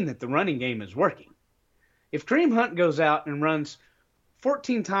doesn't mean that the running game is working. If Kareem Hunt goes out and runs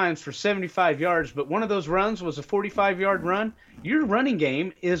 14 times for 75 yards, but one of those runs was a 45-yard run, your running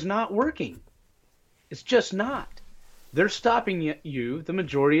game is not working. It's just not. They're stopping you the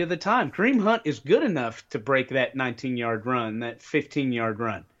majority of the time. Kareem Hunt is good enough to break that 19-yard run, that 15-yard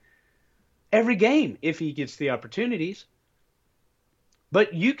run. Every game, if he gets the opportunities.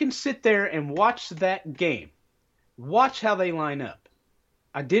 But you can sit there and watch that game. Watch how they line up.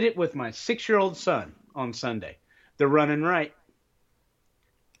 I did it with my 6-year-old son on Sunday. They're running right.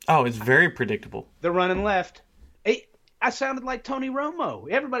 Oh, it's very predictable. They're running left. I sounded like Tony Romo.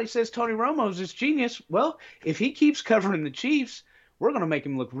 Everybody says Tony Romo's this genius. Well, if he keeps covering the Chiefs, we're going to make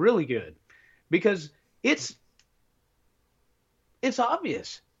him look really good. Because it's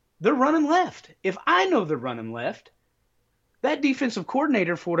obvious. They're running left. If I know they're running left, that defensive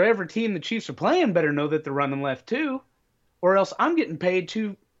coordinator for whatever team the Chiefs are playing better know that they're running left too, or else I'm getting paid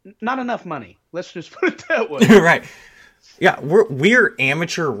not enough money. Let's just put it that way. Right. Yeah, we're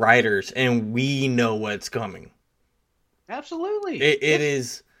amateur writers, and we know what's coming. Absolutely. It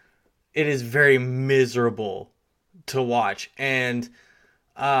is very miserable to watch, and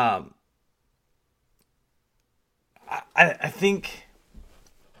I think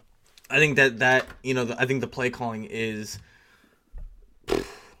that I think the play calling is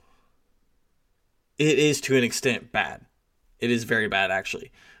to an extent bad. It is very bad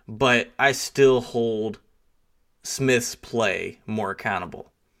actually, but I still hold Smith's play more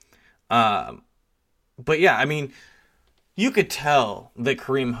accountable. But yeah, I mean, you could tell that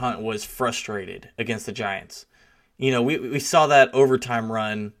Kareem Hunt was frustrated against the Giants. We saw that overtime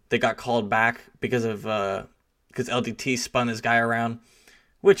run that got called back because LDT spun his guy around,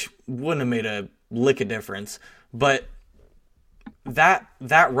 which wouldn't have made a lick of difference. But that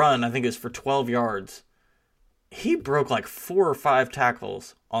run, I think it was for 12 yards. He broke like 4 or 5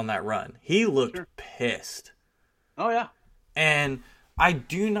 tackles on that run. He looked pissed. Oh, yeah. And I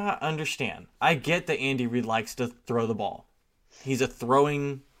do not understand. I get that Andy Reid likes to throw the ball. He's a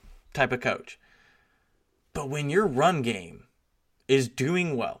throwing type of coach. But when your run game is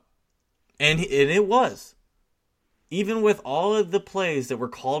doing well, and it was, even with all of the plays that were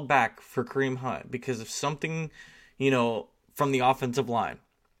called back for Kareem Hunt because of something, from the offensive line,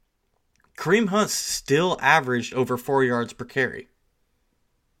 Kareem Hunt still averaged over 4 yards per carry.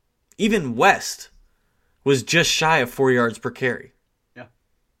 Even West was just shy of 4 yards per carry. Yeah.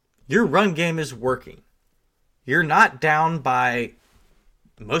 Your run game is working. You're not down by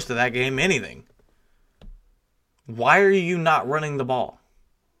most of that game anything. Why are you not running the ball?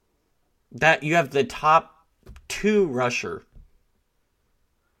 That you have the top 2 rusher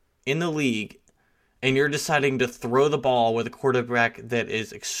in the league, and you're deciding to throw the ball with a quarterback that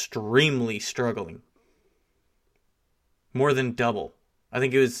is extremely struggling. More than double. I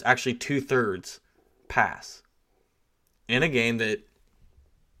think it was actually 2/3 pass. In a game that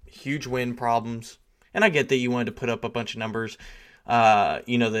huge win problems. And I get that you wanted to put up a bunch of numbers.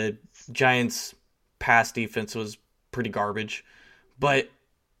 The Giants' pass defense was pretty garbage. But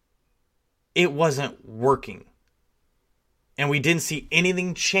it wasn't working. And we didn't see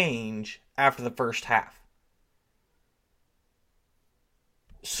anything change after the first half.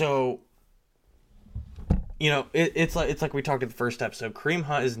 So, it's like we talked in the first episode. Kareem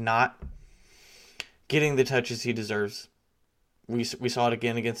Hunt is not getting the touches he deserves. We saw it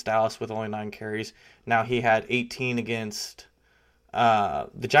again against Dallas with only 9 carries. Now he had 18 against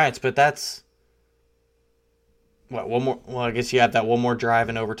the Giants, but that's one more. Well, I guess you have that one more drive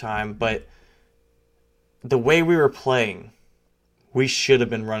in overtime. But the way we were playing, we should have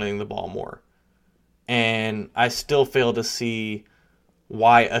been running the ball more. And I still fail to see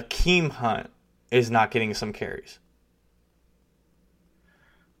why Akeem Hunt is not getting some carries.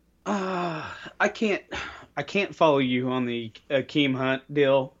 I can't follow you on the Akeem Hunt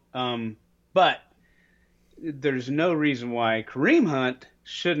deal. But there's no reason why Kareem Hunt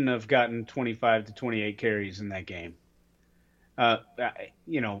shouldn't have gotten 25 to 28 carries in that game.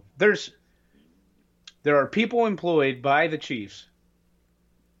 You know, there are people employed by the Chiefs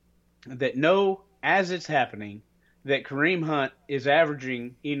that know as it's happening that Kareem Hunt is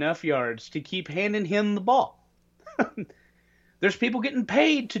averaging enough yards to keep handing him the ball. There's people getting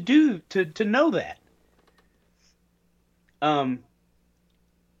paid to know that.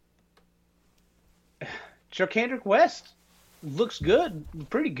 Charkandrick West looks good,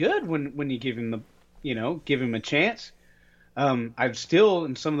 pretty good when you give him a chance. I'd still,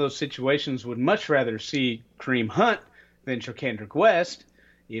 in some of those situations, would much rather see Kareem Hunt than Charkandrick West.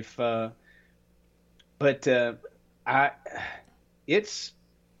 It's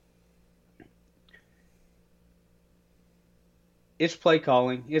play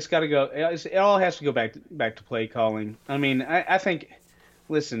calling. It's got to go. It all has to go back to play calling. I mean, I think.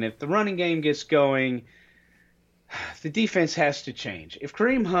 Listen, if the running game gets going, the defense has to change. If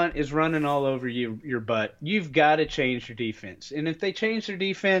Kareem Hunt is running all over your butt, you've got to change your defense. And if they change their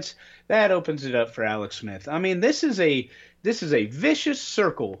defense, that opens it up for Alex Smith. I mean, this is a vicious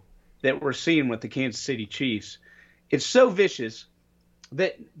circle that we're seeing with the Kansas City Chiefs. It's so vicious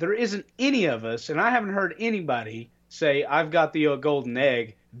that there isn't any of us, and I haven't heard anybody say, I've got the golden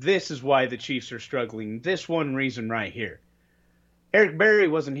egg. This is why the Chiefs are struggling. This one reason right here. Eric Berry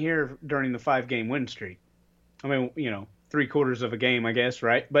wasn't here during the 5-game win streak. I mean, 3/4 of a game, I guess,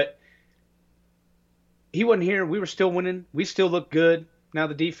 right? But he wasn't here. We were still winning. We still looked good. Now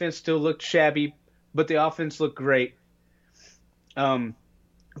the defense still looked shabby, but the offense looked great.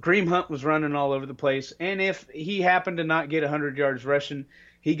 Kareem Hunt was running all over the place, and if he happened to not get 100 yards rushing,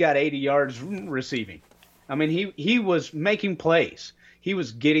 he got 80 yards receiving. I mean, he was making plays. He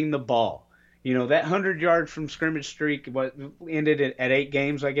was getting the ball. That 100 yards from scrimmage streak ended at 8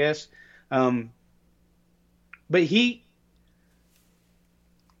 games, I guess. But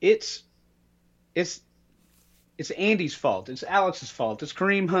it's Andy's fault. It's Alex's fault. It's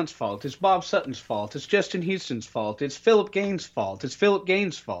Kareem Hunt's fault. It's Bob Sutton's fault. It's Justin Houston's fault. It's Philip Gaines' fault. It's Philip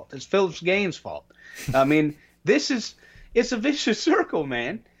Gaines' fault. It's Philip Gaines' fault. I mean, it's a vicious circle,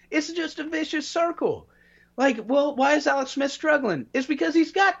 man. It's just a vicious circle. Like, well, why is Alex Smith struggling? It's because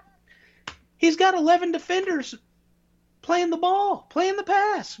he's got 11 defenders playing the ball, playing the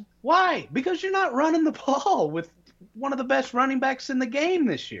pass. Why? Because you're not running the ball with one of the best running backs in the game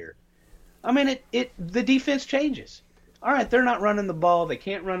this year. I mean, the defense changes. All right, they're not running the ball. They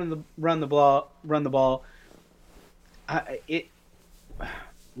can't run the ball.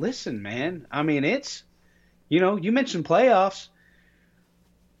 Listen, man. I mean, you mentioned playoffs.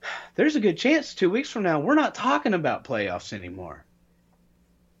 There's a good chance 2 weeks from now we're not talking about playoffs anymore.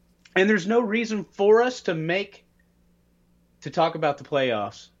 And there's no reason for us to talk about the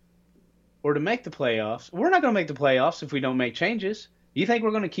playoffs or to make the playoffs. We're not going to make the playoffs if we don't make changes. You think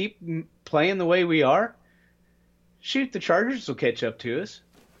we're going to keep playing the way we are? Shoot, the Chargers will catch up to us.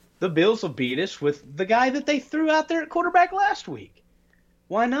 The Bills will beat us with the guy that they threw out there at quarterback last week.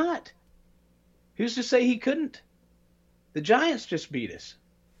 Why not? Who's to say he couldn't? The Giants just beat us.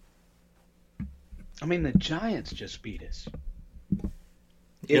 The Giants just beat us.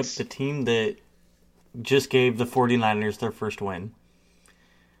 Yep, the team that just gave the 49ers their first win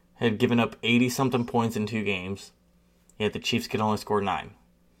had given up 80-something points in 2 games, yet the Chiefs could only score 9.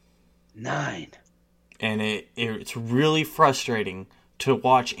 9. And it's really frustrating to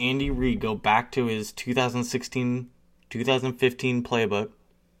watch Andy Reid go back to his 2016-2015 playbook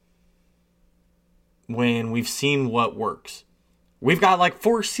when we've seen what works. We've got like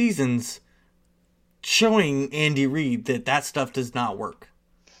 4 seasons showing Andy Reid that stuff does not work.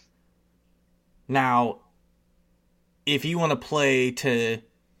 Now, if you want to play to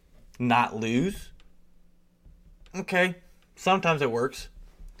not lose, okay, sometimes it works.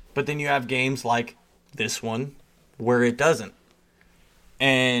 But then you have games like this one where it doesn't.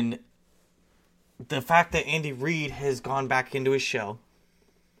 And the fact that Andy Reid has gone back into his shell,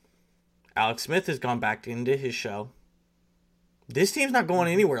 Alex Smith has gone back into his shell, this team's not going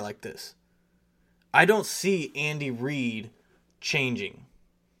anywhere like this. I don't see Andy Reid changing.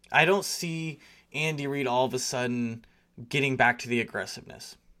 I don't see Andy Reid all of a sudden getting back to the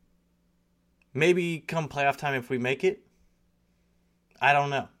aggressiveness. Maybe come playoff time if we make it. I don't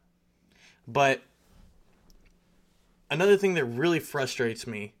know. But another thing that really frustrates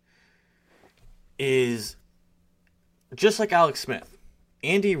me is, just like Alex Smith,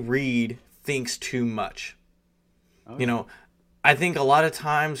 Andy Reid thinks too much. Okay. I think a lot of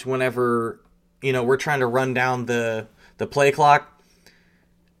times whenever, we're trying to run down the play clock,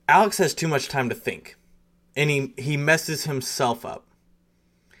 Alex has too much time to think. And he messes himself up.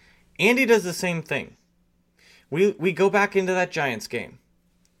 Andy does the same thing. We go back into that Giants game.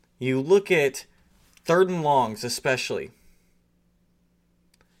 You look at 3rd and longs especially.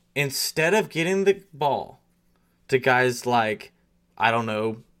 Instead of getting the ball to guys like, I don't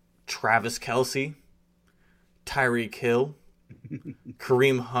know, Travis Kelce, Tyreek Hill,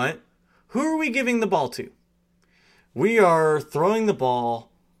 Kareem Hunt, who are we giving the ball to? We are throwing the ball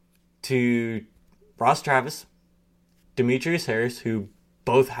to Ross Travis, Demetrius Harris, who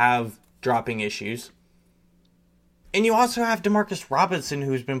both have dropping issues. And you also have Demarcus Robinson,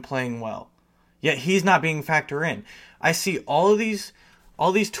 who's been playing well. Yet he's not being factored in. I see all these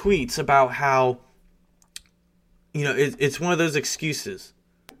tweets about how, it's one of those excuses.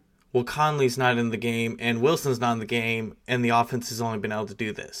 Well, Conley's not in the game, and Wilson's not in the game, and the offense has only been able to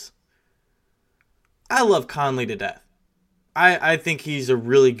do this. I love Conley to death. I think he's a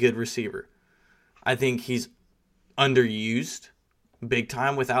really good receiver. I think he's underused big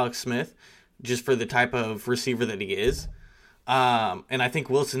time with Alex Smith, just for the type of receiver that he is. And I think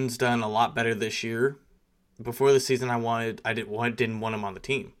Wilson's done a lot better this year. Before the season, I didn't want him on the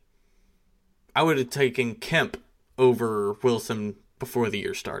team. I would have taken Kemp over Wilson before the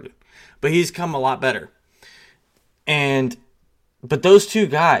year started. But he's come a lot better. But those two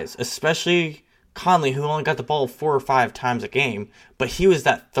guys, especially Conley, who only got the ball 4 or 5 times a game, but he was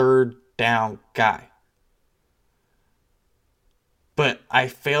that 3rd down guy. But I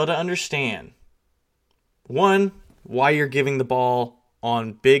fail to understand, one, why you're giving the ball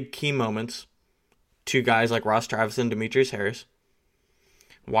on big key moments to guys like Ross Travis and Demetrius Harris.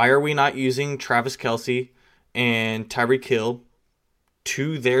 Why are we not using Travis Kelce and Tyreek Hill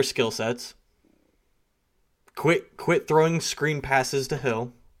to their skill sets? Quit throwing screen passes to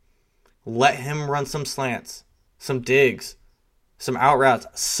Hill. Let him run some slants, some digs, some out routes,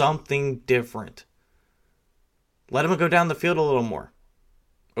 something different. Let him go down the field a little more.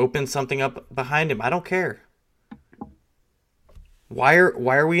 Open something up behind him. I don't care. Why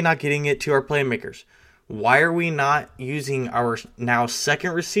are we not getting it to our playmakers? Why are we not using our now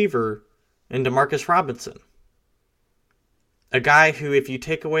second receiver in Demarcus Robinson? A guy who, if you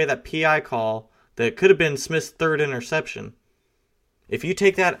take away that PI call that could have been Smith's 3rd interception, if you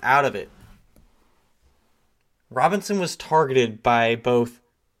take that out of it, Robinson was targeted by both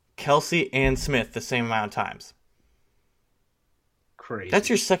Kelce and Smith the same amount of times. Crazy. That's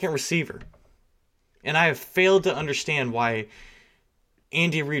your second receiver. And I have failed to understand why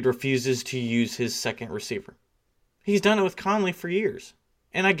Andy Reid refuses to use his second receiver. He's done it with Conley for years.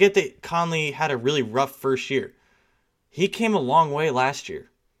 And I get that Conley had a really rough first year. He came a long way last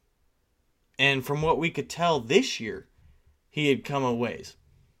year. And from what we could tell this year, he had come a ways.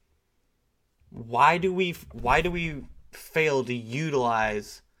 Why do we fail to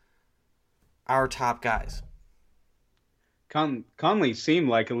utilize our top guys? Conley seemed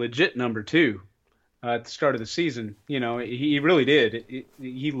like a legit number 2 at the start of the season. He really did.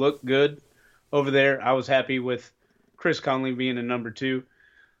 He looked good over there. I was happy with Chris Conley being a number 2.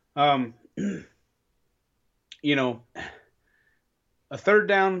 A 3rd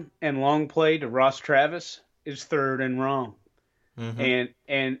down and long play to Ross Travis is 3rd and wrong. Mm-hmm.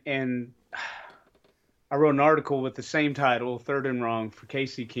 And I wrote an article with the same title, 3rd and Wrong, for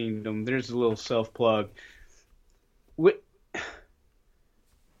KC Kingdom. There's a little self-plug.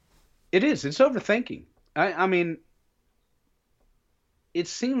 It's overthinking. I mean, it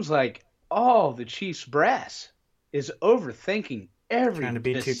seems like all the Chiefs brass is overthinking every trying to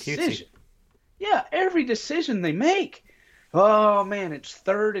be decision. Too cutesy. Yeah, every decision they make. Oh, man, it's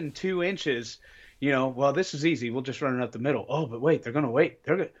 3rd and 2 inches. Well, this is easy. We'll just run it up the middle. Oh, but wait, they're going to wait.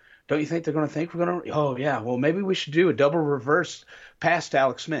 Don't you think they're going to think we're going to? Oh, yeah. Well, maybe we should do a double reverse pass to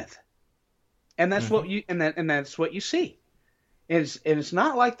Alex Smith. And that's what you that's what you see. And it's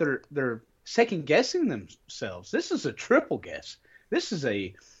not like they're second guessing themselves. This is a triple guess. This is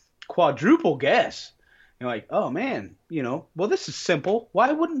a quadruple guess. You're like, oh man, well, this is simple.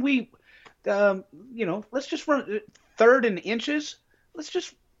 Why wouldn't we, let's just run 3rd and inches. Let's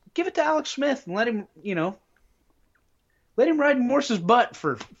just give it to Alex Smith and let him ride Morse's butt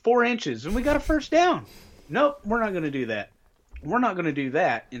for 4 inches, and we got a 1st down. Nope, we're not going to do that. We're not going to do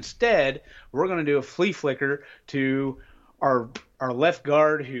that. Instead, we're going to do a flea flicker to our left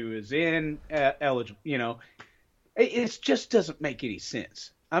guard who is eligible. It just doesn't make any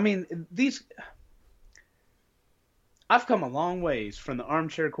sense. I mean, I've come a long ways from the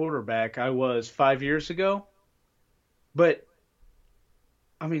armchair quarterback I was 5 years ago, but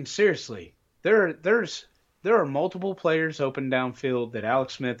I mean, seriously, there are multiple players open downfield that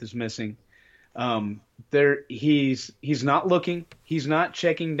Alex Smith is missing. He's not looking. He's not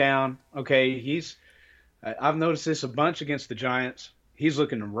checking down. Okay, I've noticed this a bunch against the Giants. He's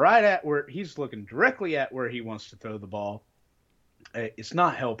looking directly at where he wants to throw the ball. It's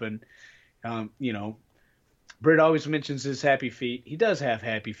not helping. Britt always mentions his happy feet. He does have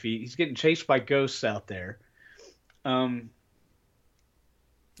happy feet. He's getting chased by ghosts out there. I'm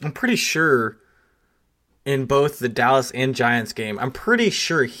pretty sure in both the Dallas and Giants game, I'm pretty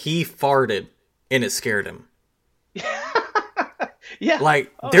sure he farted and it scared him. Yeah.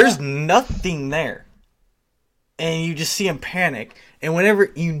 There's nothing there. And you just see him panic. And whenever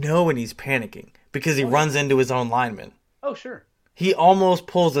when he's panicking because he runs into his own lineman. Oh, sure. He almost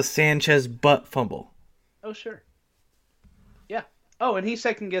pulls a Sanchez butt fumble. Oh, sure. Yeah. Oh, and he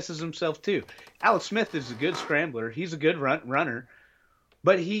second guesses himself too. Alex Smith is a good scrambler. He's a good runner,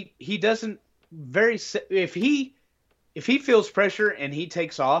 but he doesn't if he feels pressure and he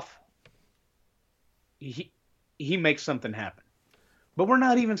takes off, he makes something happen. But we're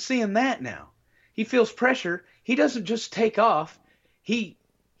not even seeing that now. He feels pressure. He doesn't just take off. He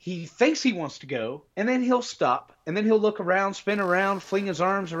thinks he wants to go, and then he'll stop, and then he'll look around, spin around, fling his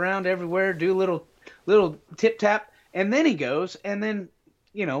arms around everywhere, do a little tip tap, and then he goes, and then,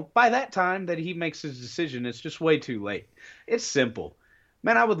 by that time that he makes his decision, it's just way too late. It's simple.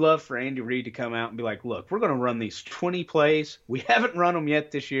 Man, I would love for Andy Reid to come out and be like, look, we're going to run these 20 plays. We haven't run them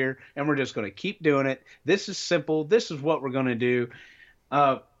yet this year, and we're just going to keep doing it. This is simple. This is what we're going to do.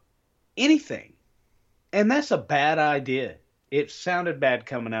 Anything. And that's a bad idea. It sounded bad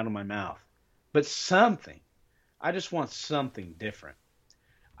coming out of my mouth. But something. I just want something different.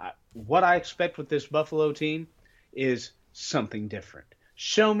 What I expect with this Buffalo team is something different.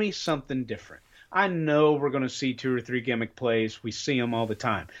 Show me something different. I know we're going to see 2 or 3 gimmick plays. We see them all the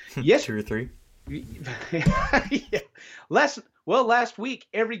time. Yes, 2 or 3. Yeah. Last week,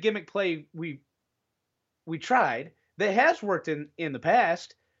 every gimmick play we tried that has worked in the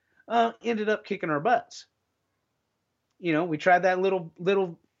past ended up kicking our butts. We tried that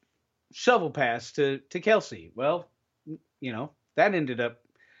little shovel pass to Kelsey. Well, that ended up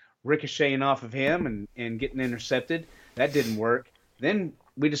ricocheting off of him and getting intercepted. That didn't work. Then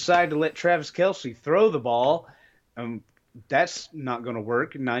we decided to let Travis Kelsey throw the ball. That's not going to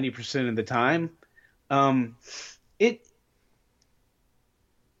work 90% of the time.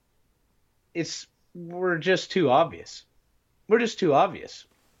 We're just too obvious. We're just too obvious.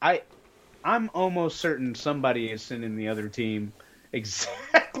 I'm almost certain somebody is sending the other team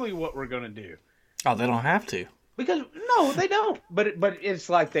exactly what we're going to do. Oh, they don't have to. Because no, they don't. But it's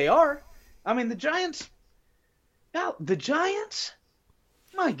like they are. I mean, the Giants. Now, the Giants.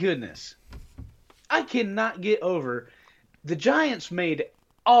 My goodness, I cannot get over. The Giants made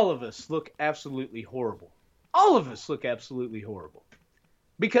all of us look absolutely horrible. All of us look absolutely horrible.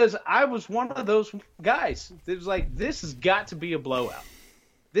 Because I was one of those guys that was like, this has got to be a blowout.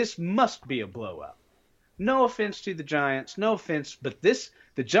 This must be a blowout. No offense to the Giants, no offense, but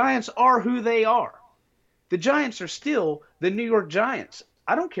the Giants are who they are. The Giants are still the New York Giants.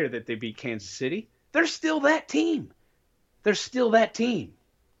 I don't care that they beat Kansas City. They're still that team. They're still that team.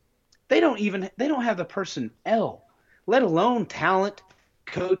 They don't have the personnel, let alone talent,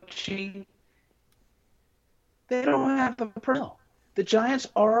 coaching. They don't have the personnel. The Giants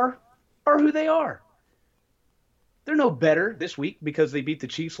are who they are. They're no better this week because they beat the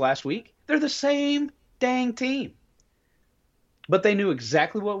Chiefs last week. They're the same dang team. But they knew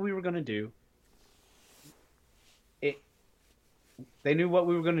exactly what we were going to do. They knew what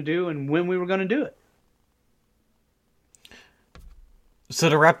we were going to do and when we were going to do it. So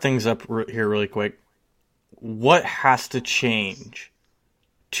to wrap things up here really quick, what has to change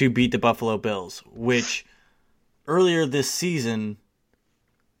to beat the Buffalo Bills? Which earlier this season,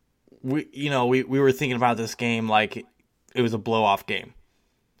 we were thinking about this game like it was a blow-off game.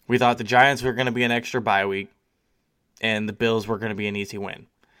 We thought the Giants were going to be an extra bye week, and the Bills were going to be an easy win.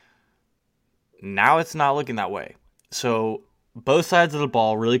 Now it's not looking that way. So both sides of the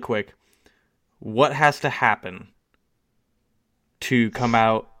ball, really quick, what has to happen to come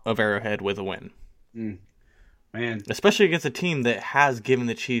out of Arrowhead with a win? Man. Especially against a team that has given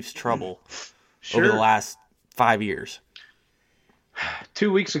the Chiefs trouble over the last 5 years.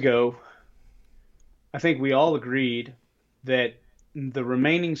 2 weeks ago, I think we all agreed that the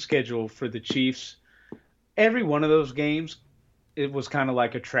remaining schedule for the Chiefs, every one of those games, it was kind of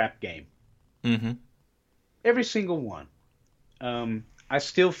like a trap game. Mm-hmm. Every single one. I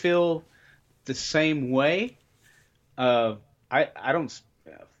still feel the same way. I don't.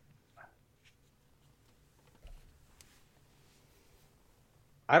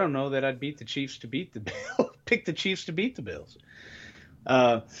 I don't know that I'd beat the Chiefs to beat the Bills. Pick the Chiefs to beat the Bills.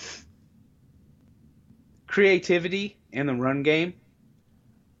 Creativity in the run game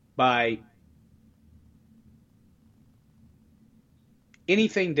by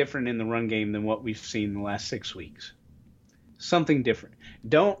anything different in the run game than what we've seen the last 6 weeks. Something different.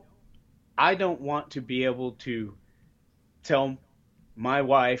 I don't want to be able to tell my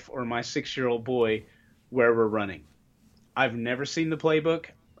wife or my 6-year-old boy where we're running. I've never seen the playbook.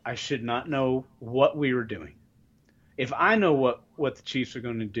 I should not know what we were doing. If I know what the Chiefs are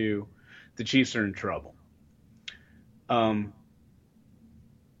going to do, the Chiefs are in trouble.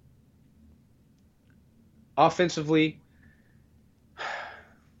 Offensively,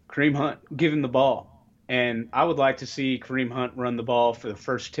 Kareem Hunt, give him the ball. And I would like to see Kareem Hunt run the ball for the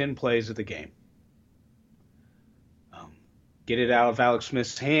first 10 plays of the game. Get it out of Alex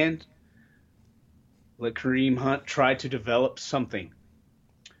Smith's hand. Let Kareem Hunt try to develop something.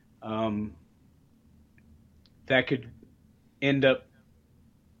 That could end up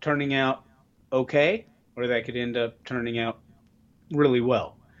turning out okay, or that could end up turning out really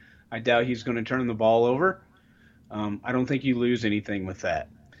well. I doubt he's going to turn the ball over. I don't think you lose anything with that.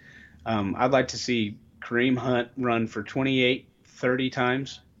 I'd like to see Kareem Hunt run for 28, 30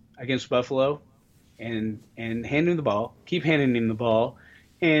 times against Buffalo and hand him the ball, keep handing him the ball,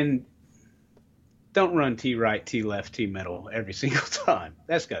 and don't run T right, T left, T middle every single time.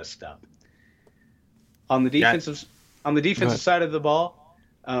 That's got to stop. On the defensive side of the ball,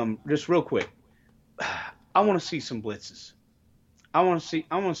 just real quick, I want to see some blitzes. I want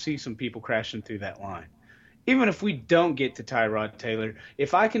to see some people crashing through that line. Even if we don't get to Tyrod Taylor,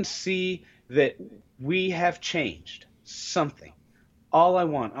 if I can see that we have changed something, all I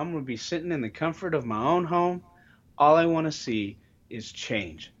want, I'm going to be sitting in the comfort of my own home. All I want to see is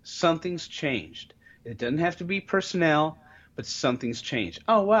change. Something's changed. It doesn't have to be personnel, but something's changed.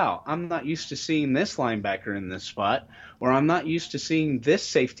 Oh, wow, I'm not used to seeing this linebacker in this spot, or I'm not used to seeing this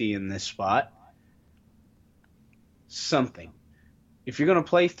safety in this spot. Something. If you're going to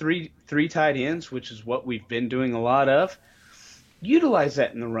play three tight ends, which is what we've been doing a lot of, utilize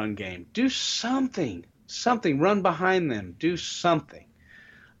that in the run game. Do something. Run behind them. Do something.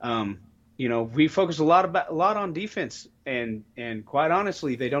 We focus a lot on defense, and quite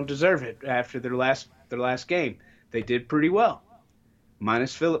honestly, they don't deserve it after their last game. They did pretty well.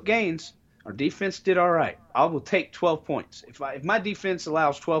 Minus Phillip Gaines, our defense did all right. I will take 12 points. If my defense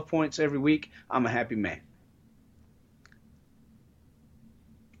allows 12 points every week, I'm a happy man.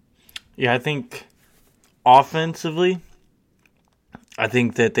 Yeah, I think offensively, I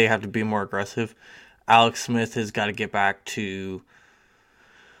think that they have to be more aggressive. Alex Smith has got to get back to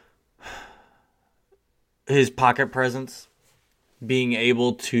his pocket presence, being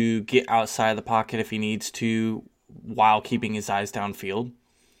able to get outside the pocket if he needs to while keeping his eyes downfield.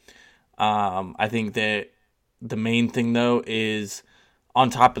 I think that the main thing, though, is on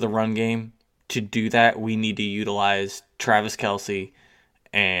top of the run game, to do that, we need to utilize Travis Kelce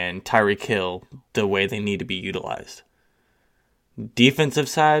and Tyreek Hill the way they need to be utilized. Defensive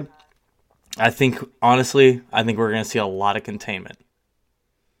side, I think we're going to see a lot of containment.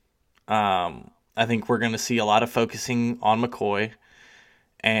 I think we're going to see a lot of focusing on McCoy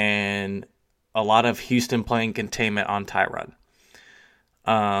and a lot of Houston playing containment on Tyrod.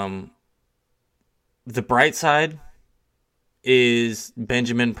 The bright side is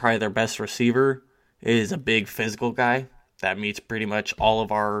Benjamin, probably their best receiver, is a big physical guy that meets pretty much all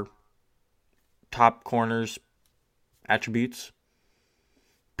of our top corners' attributes.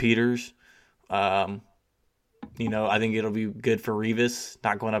 Peters, I think it'll be good for Revis,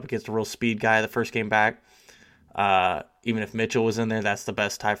 not going up against a real speed guy the first game back. Even if Mitchell was in there, that's the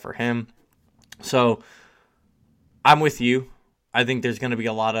best tie for him. So I'm with you. I think there's going to be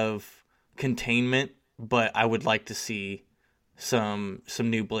a lot of containment, but I would like to see some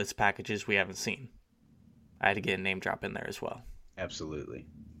new blitz packages we haven't seen. I had to get a name drop in there as well. Absolutely.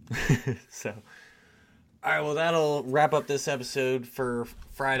 So, all right, well, that'll wrap up this episode for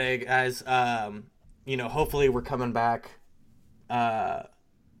Friday, guys. Hopefully we're coming back, to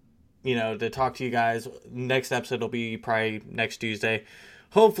talk to you guys. Next episode will be probably next Tuesday.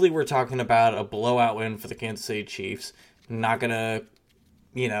 Hopefully we're talking about a blowout win for the Kansas City Chiefs. Not going to,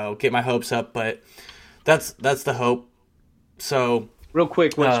 get my hopes up, but that's the hope. So, real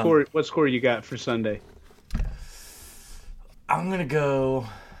quick, what score you got for Sunday? I'm going to go,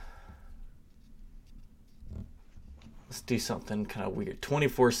 let's do something kind of weird.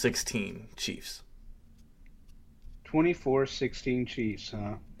 24-16 Chiefs. 24-16 Chiefs,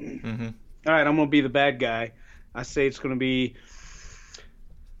 huh? Mm-hmm. All right, I'm going to be the bad guy. I say it's going to be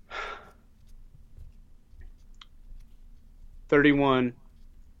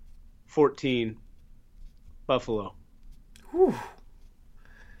 31-14 Buffalo. Whew.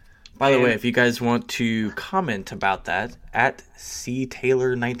 By the way, if you guys want to comment about that, at C Taylor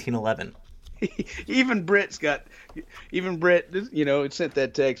 1911. even Britt, sent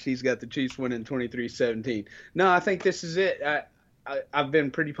that text. He's got the Chiefs winning 23-17. No, I think this is it. I've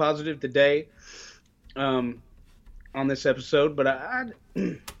been pretty positive today on this episode, but I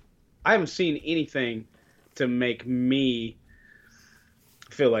haven't seen anything to make me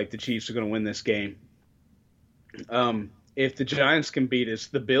feel like the Chiefs are going to win this game. If the Giants can beat us,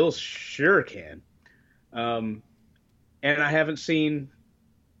 the Bills sure can. And I haven't seen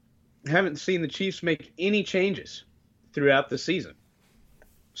the Chiefs make any changes throughout the season.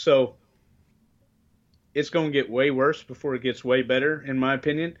 So it's going to get way worse before it gets way better, in my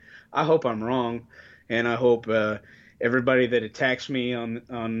opinion. I hope I'm wrong, and I hope everybody that attacks me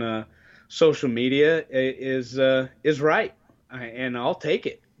on social media is right, and I'll take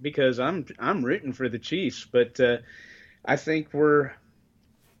it because I'm rooting for the Chiefs. But I think we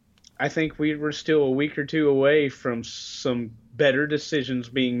were still a week or two away from some better decisions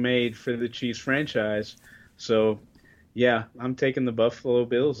being made for the Chiefs franchise. So, yeah, I'm taking the Buffalo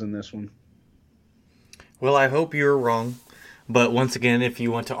Bills in this one. Well, I hope you're wrong. But once again, if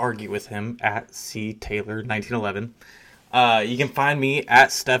you want to argue with him, at CTaylor1911, you can find me at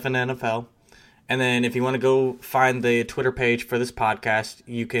StefanNFL. And then if you want to go find the Twitter page for this podcast,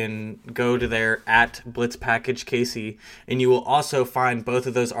 you can go to there at BlitzPackageKC. And you will also find both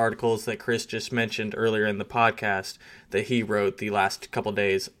of those articles that Chris just mentioned earlier in the podcast that he wrote the last couple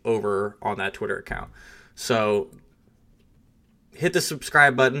days over on that Twitter account. So hit the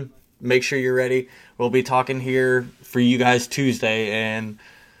subscribe button. Make sure you're ready. We'll be talking here for you guys Tuesday, and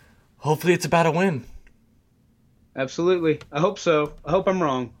hopefully it's about a win. Absolutely. I hope so. I hope I'm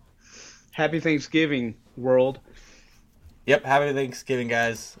wrong. Happy Thanksgiving, world. Yep, happy Thanksgiving,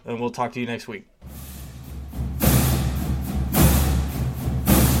 guys, and we'll talk to you next week.